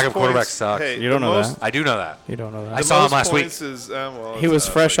Their most backup quarterback points- sucks. Hey, You don't the know most, that. I do know that. You don't know I that. saw him most last week. points Is, well, He it's was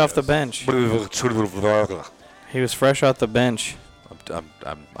us, fresh I off the guess. bench. I'm, He was fresh off the bench.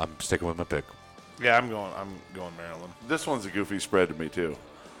 I'm sticking with my pick. Yeah, I'm going Maryland. This one's a goofy spread to me, too.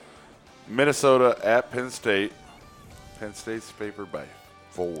 Minnesota at Penn State. Penn State's favored by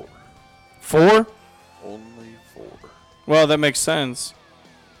 4. 4? Only 4. Well, that makes sense.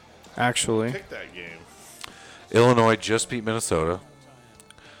 Actually. Pick that game. Illinois just beat Minnesota.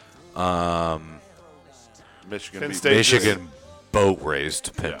 Michigan Penn beat State Michigan boat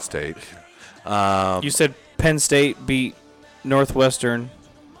raced Penn State. You said Penn State beat Northwestern.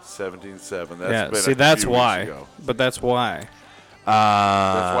 17-7. That's Yeah, been see, a that's few weeks why. ago. But that's why.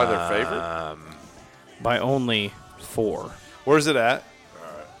 That's why they're favored? By only 4. Where's it at?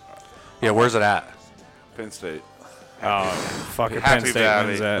 Yeah, where's it at? Penn State. Oh, fuck it. Happy Penn State Valley.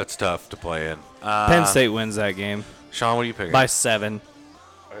 wins that. That's tough to play in. Penn State wins that game Sean, what are you picking? by 7.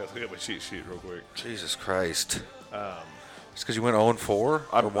 I gotta look at my cheat sheet real quick. Jesus Christ. Just because you went 0-4?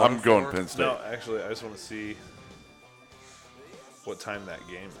 I'm going Penn State. No, actually, I just want to see what time that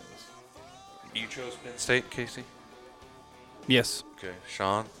game is. You chose Penn State, Casey? Yes. Okay.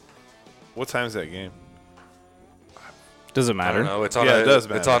 Sean? What time is that game? Does it I matter? don't know. It's on Yeah, it does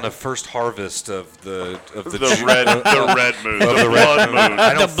It's matter. on the first harvest of the The red moon. The the blood moon.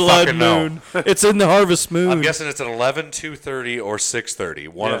 I don't The blood fucking know. moon. It's in the harvest moon. I'm guessing it's at 11, 2:30, or 6:30.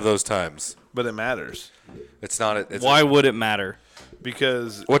 One Yeah. of those times. But it matters It's not. It's Why would it matter?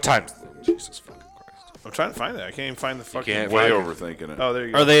 because What time? Jesus fucking Christ. I'm trying to find it. I can't even find the fucking. can't Way find overthinking it. Oh, there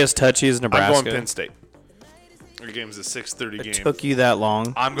you go. Are they as touchy as I'm Nebraska? going Penn State. The game's a 6:30 It game. took you that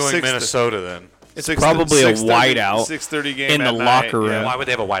long I'm going 6 to- Minnesota then. It's probably a whiteout 6:30 game in at the night, locker room. yeah. Why would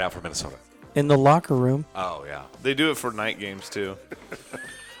they have a whiteout for Minnesota? in the locker room. Oh yeah. They do it for night games too.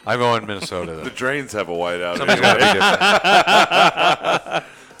 I'm going Minnesota The then. drains have a whiteout. Somebody's anyway, got to be different.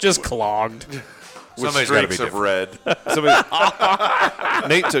 Just clogged. with Somebody's got to be streaks of different. red. Somebody,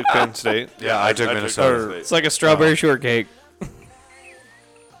 Nate took Penn State. Yeah, I took Minnesota. Penn It's State. like a strawberry shortcake.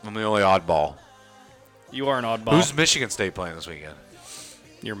 I'm the only oddball. You are an oddball. Who's Michigan State playing this weekend?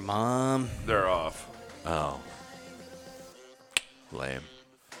 your mom? They're off. Oh. Lame.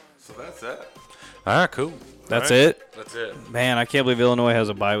 So that's it. All right, cool. That's All right. it? That's it. Man, I can't believe Illinois has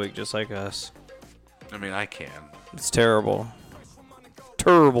a bye week just like us. I mean, I can. It's terrible.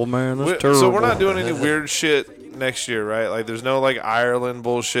 Terrible, man. That's terrible. So we're not doing any weird shit next year, right? Like, there's no like Ireland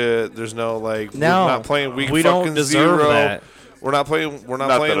bullshit. There's no like No. we're not playing week. We don't fucking deserve zero. that. We're not playing. We're not, Not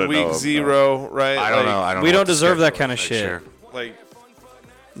that I playing know week of, no. 0, right? I don't Like- know. I don't we know don't what the deserve that schedule kind of is next shit. year. Like,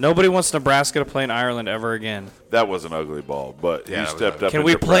 Nobody wants Nebraska to play in Ireland ever again. That was an ugly ball, but Yeah, he that was stepped ugly. up. Can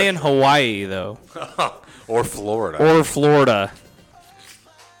we into play in pressure. Hawaii, though? Or Florida. Or Florida?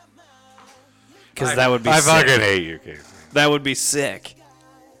 Because that would be I sick. fucking hate you, Casey. That would be sick.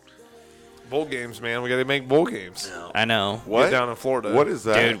 bowl games, man. We got to make bowl games. I know. What? Get down in Florida. What is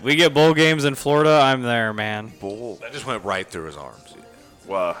that? Dude, we get bowl games in Florida, I'm there, man. Bull. That just went right through his arms.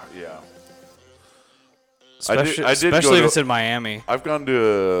 Well, yeah. Especially, I did go especially if to- it's in Miami. I've gone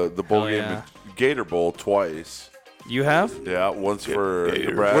to the bowl Hell game, yeah. at Gator Bowl twice. You have? Yeah, once for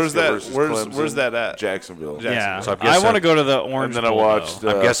Nebraska Where's that? versus Where's Clemson, that at? Jacksonville. Yeah. So I'm I guessing- want to go to the Orange And then I Bowl, watched though.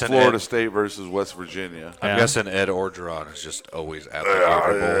 I'm guessing Florida Ed- State versus West Virginia. I'm Yeah. guessing Ed Orgeron is just always at the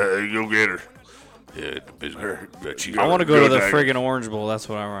Gator Go Gator. I want to go to the friggin' Orange Bowl. That's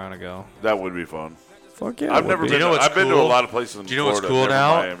what I want to go. That would be fun. Fuck yeah. I've never Do been. you know what's I've been to a cool? lot of places in Do you know what's Florida, cool never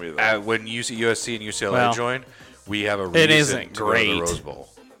now? Miami, though. When UCLA and UCLA Well, join, we have a reason it isn't to go to the great. Rose Bowl.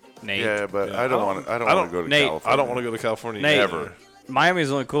 Nate. Yeah, but I don't want. I don't I want to don't- go to Nate, California. I don't want to go to California Nate, ever.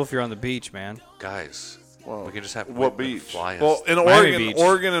 Miami's only cool if you're on the beach, man. Guys, we can just have what Whitman beach? fly us. Well, in Miami Oregon, Beach.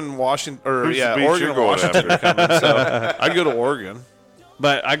 Oregon and Washington, or Who's the yeah, beach Oregon you're and going Washington are coming. So I'd go to Oregon.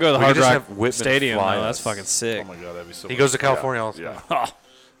 But I go to the We Hard could just Rock have Whitman Stadium, fly though. That's us. fucking sick. Oh my god, that'd be so. he much goes to fun. California all the time. Yeah.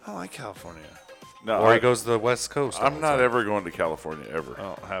 I like California. No, Or he goes to the West Coast. all I'm the not time. ever going to California ever. I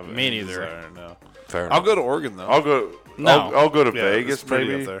don't have Me any neither. desire, no. Fair enough. I'll go to Oregon though. I'll go. No. I'll go to Yeah, Vegas it's pretty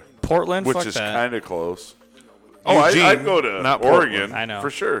maybe, up there. Portland? which Fuck is that. kind of close. Oh, Eugene, I'd go to not Oregon. Portland. I know. For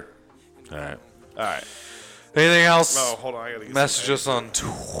sure. All right. All right. Anything else? Oh, hold on. I gotta get Message some us on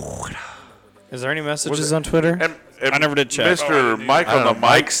Twitter. Is there any messages on Twitter? And I never did check. Mr. Mike I don't on know. the mic.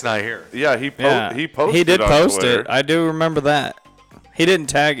 Mike's not here. Yeah, he posted. He did on post Twitter. it. I do remember that. He didn't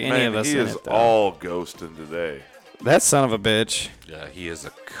tag any Man, of us he in is it, though. all ghosting today. That son of a bitch. Yeah, he is a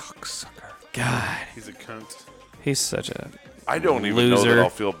cocksucker. God, He's a cunt. he's such a... I don't even know Loser. that I'll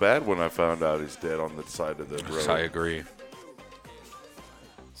feel bad when I found out he's dead on the side of the road. I agree.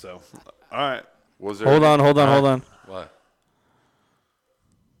 So, all right. Was there? Hold on. What?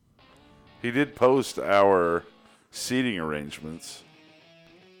 He did post our seating arrangements.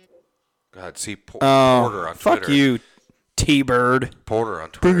 God, see Porter Oh, on fuck Twitter. you, T-Bird. Porter on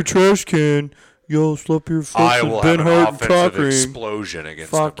Bring a Twitter. trash can. Yo, slap your face I with will Ben have an Hart and offensive Cockring. explosion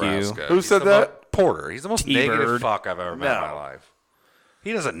against Fuck you. Nebraska. Who He's said the that? Porter. He's the most T-Bird. negative fuck I've ever met in my life.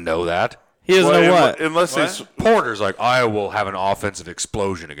 He doesn't know that. He doesn't know what. Unless What? Porter's like, I will have an offensive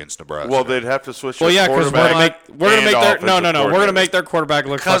explosion against Nebraska. well, they'd have to switch. Well, their yeah, because quarterback we're gonna and make their offensive we're gonna coordinator. make their quarterback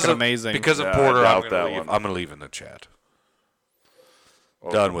look because fucking of, amazing. Because of Yeah, I Porter, doubt I'm that going one. to leave in the chat.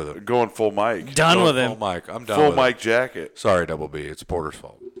 Done with it. Going full mic. Done Going with him. Full mic. I'm done Full with it. mic jacket. Sorry, Double B. It's Porter's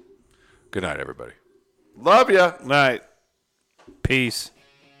fault. Good night, everybody. Love ya. Night. Peace.